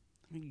exam.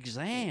 I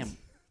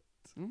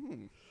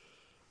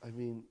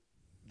mean,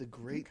 the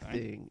great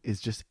thing is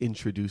just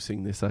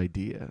introducing this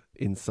idea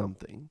in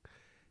something,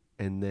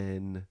 and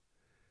then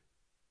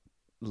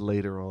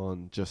later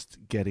on just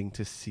getting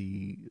to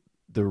see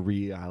the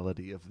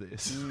reality of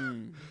this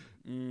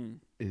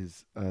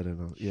is, I don't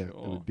know. Yeah, it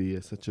would be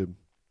such a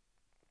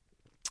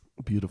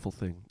beautiful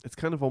thing. It's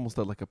kind of almost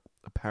like a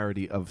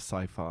parody of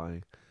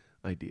sci-fi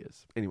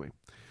ideas. Anyway,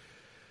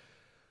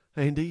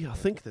 Andy, I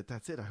think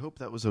that's it. I hope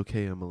that was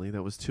okay, Emily.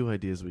 That was 2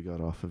 ideas we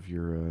got off of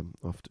your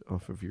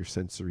off of your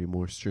sensory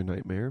moisture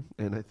nightmare,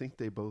 and I think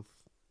they both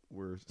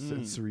were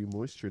sensory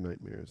moisture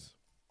nightmares.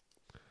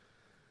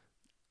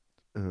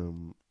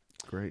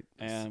 Great.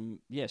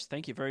 Yes,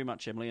 thank you very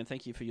much, Emily, and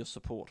thank you for your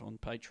support on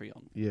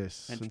Patreon.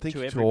 Yes, and thank to you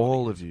to everybody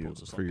all who of you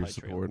supports us for on your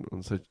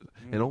Patreon. support,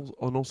 and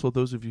also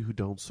those of you who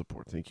don't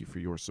support. Thank you for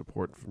your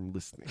support from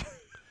listening.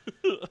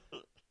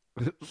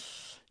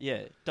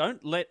 Yeah,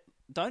 don't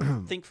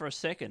think for a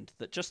second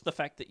that just the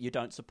fact that you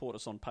don't support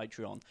us on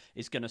Patreon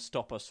is going to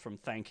stop us from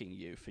thanking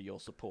you for your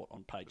support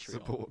on Patreon.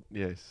 Support,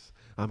 yes.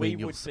 I mean,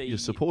 you're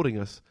supporting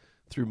us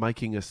through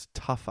making us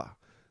tougher,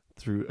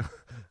 through,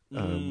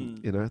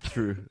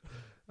 through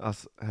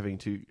us having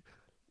to,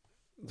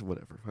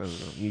 whatever. I don't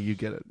know. You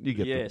get it. You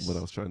get what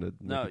I was trying to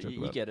make a joke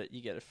you about. get it.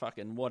 You get it.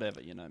 Fucking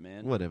whatever,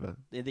 man. Whatever.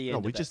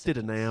 We just did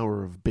an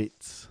hour of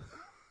bits.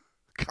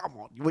 Come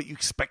on, what you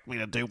expect me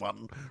to do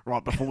one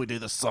right before we do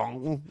the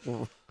song?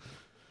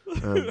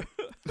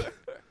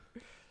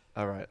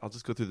 All right, I'll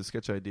just go through the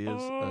sketch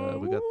ideas.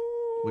 We got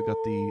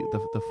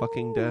the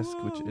fucking desk,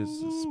 which is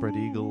spread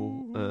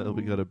eagle.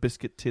 We got a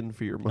biscuit tin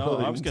for your mind. No,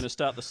 I was going to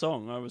start the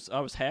song. I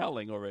was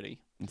howling already.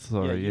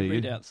 Sorry, you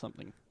read out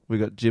something. We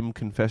got Jim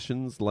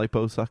Confessions,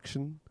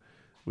 liposuction.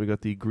 We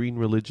got the green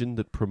religion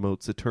that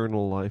promotes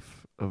eternal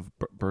life of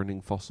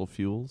burning fossil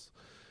fuels.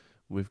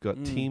 We've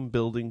got team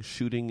building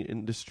shooting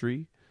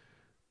industry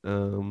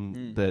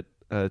that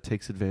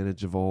takes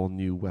advantage of all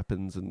new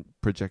weapons and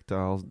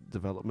projectile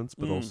developments,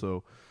 but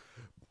also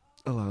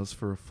allows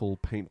for a full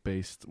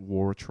paint-based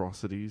war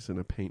atrocities in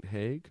a paint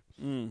Hague.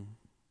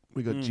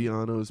 We got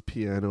Giano's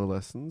piano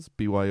lessons,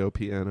 BYO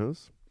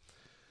pianos.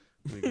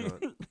 We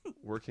got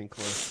working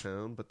class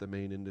town, but the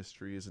main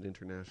industry is an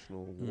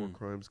international war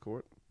crimes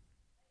court.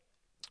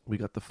 We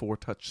got the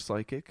 4-touch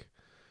psychic.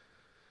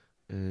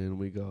 And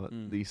we got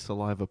the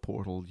saliva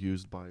portal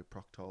used by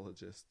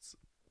proctologists,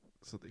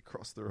 so they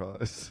cross their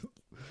eyes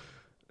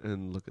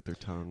and look at their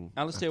tongue.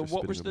 Alistair,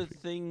 what was the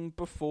thing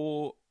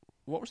before?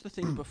 What was the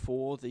thing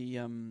before the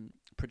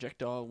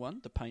projectile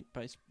one, the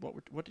paint-based?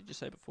 What did you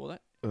say before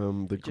that?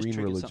 The it green just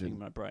religion. Something in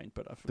my brain,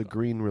 but I forgot. The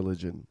green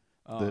religion.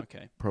 Oh,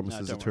 okay.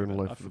 Promises eternal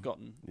life. I've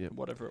forgotten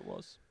whatever it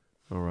was.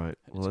 All right.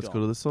 Well, let's gone.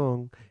 go to the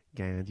song.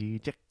 Thank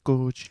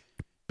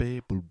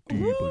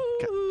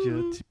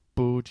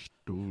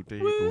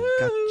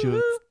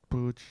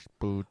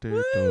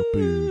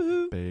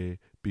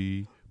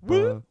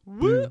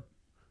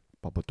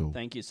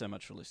you so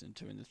much for listening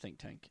to In the Think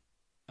Tank.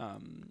 I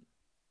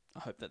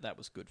hope that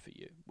was good for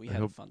you. We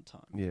had a fun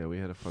time. Yeah, we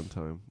had a fun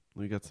time.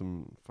 We got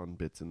some fun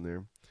bits in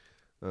there.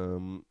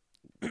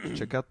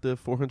 Check out the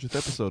 400th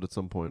episode at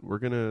some point. We're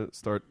going to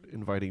start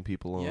inviting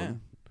people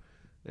on.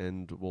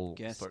 And we'll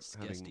start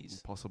having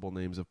possible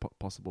names of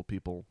possible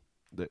people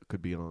that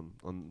could be on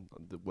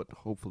what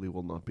hopefully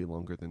will not be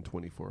longer than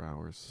 24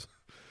 hours.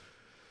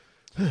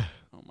 Oh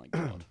my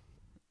God.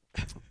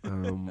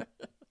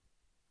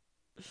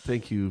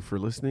 Thank you for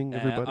listening,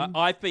 everybody.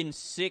 I've been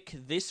sick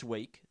this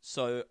week,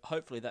 so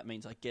hopefully that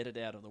means I get it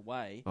out of the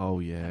way.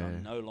 Oh, yeah. And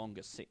I'm no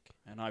longer sick,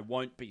 and I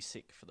won't be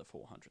sick for the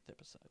 400th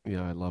episode.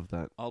 Yeah, I love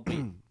that. I'll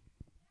be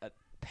at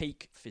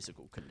peak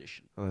physical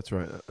condition. Oh, that's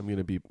right. I'm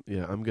going to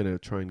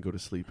try and go to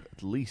sleep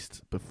at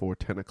least before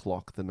 10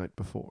 o'clock the night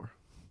before.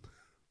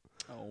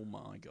 Oh,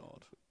 my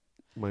God.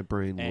 My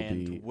brain will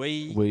and be...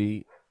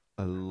 we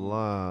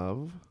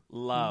love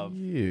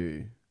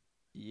you.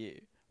 You.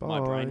 Bye.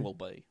 My brain will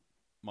be.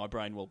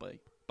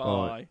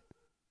 Bye.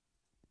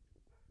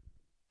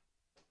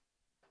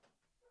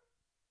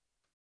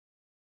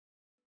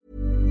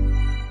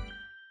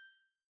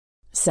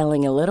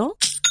 Selling a little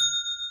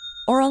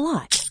or a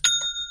lot?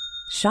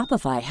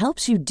 Shopify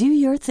helps you do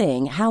your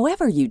thing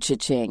however you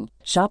cha-ching.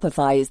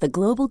 Shopify is the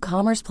global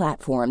commerce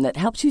platform that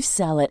helps you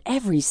sell at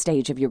every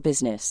stage of your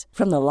business.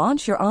 From the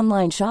launch your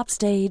online shop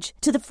stage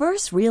to the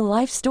first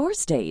real-life store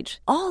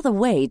stage, all the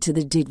way to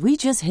the did we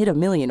just hit a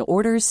million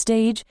orders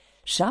stage.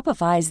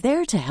 Shopify is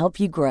there to help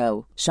you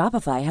grow.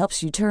 Shopify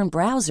helps you turn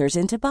browsers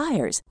into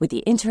buyers with the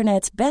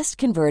internet's best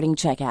converting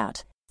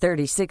checkout.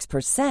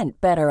 36%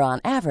 better on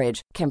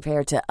average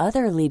compared to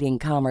other leading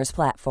commerce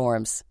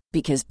platforms.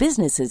 Because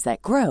businesses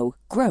that grow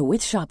with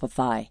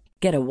Shopify.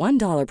 Get a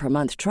 $1 per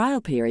month trial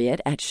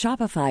period at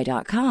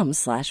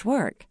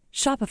shopify.com/work.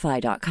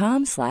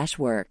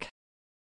 Shopify.com/work.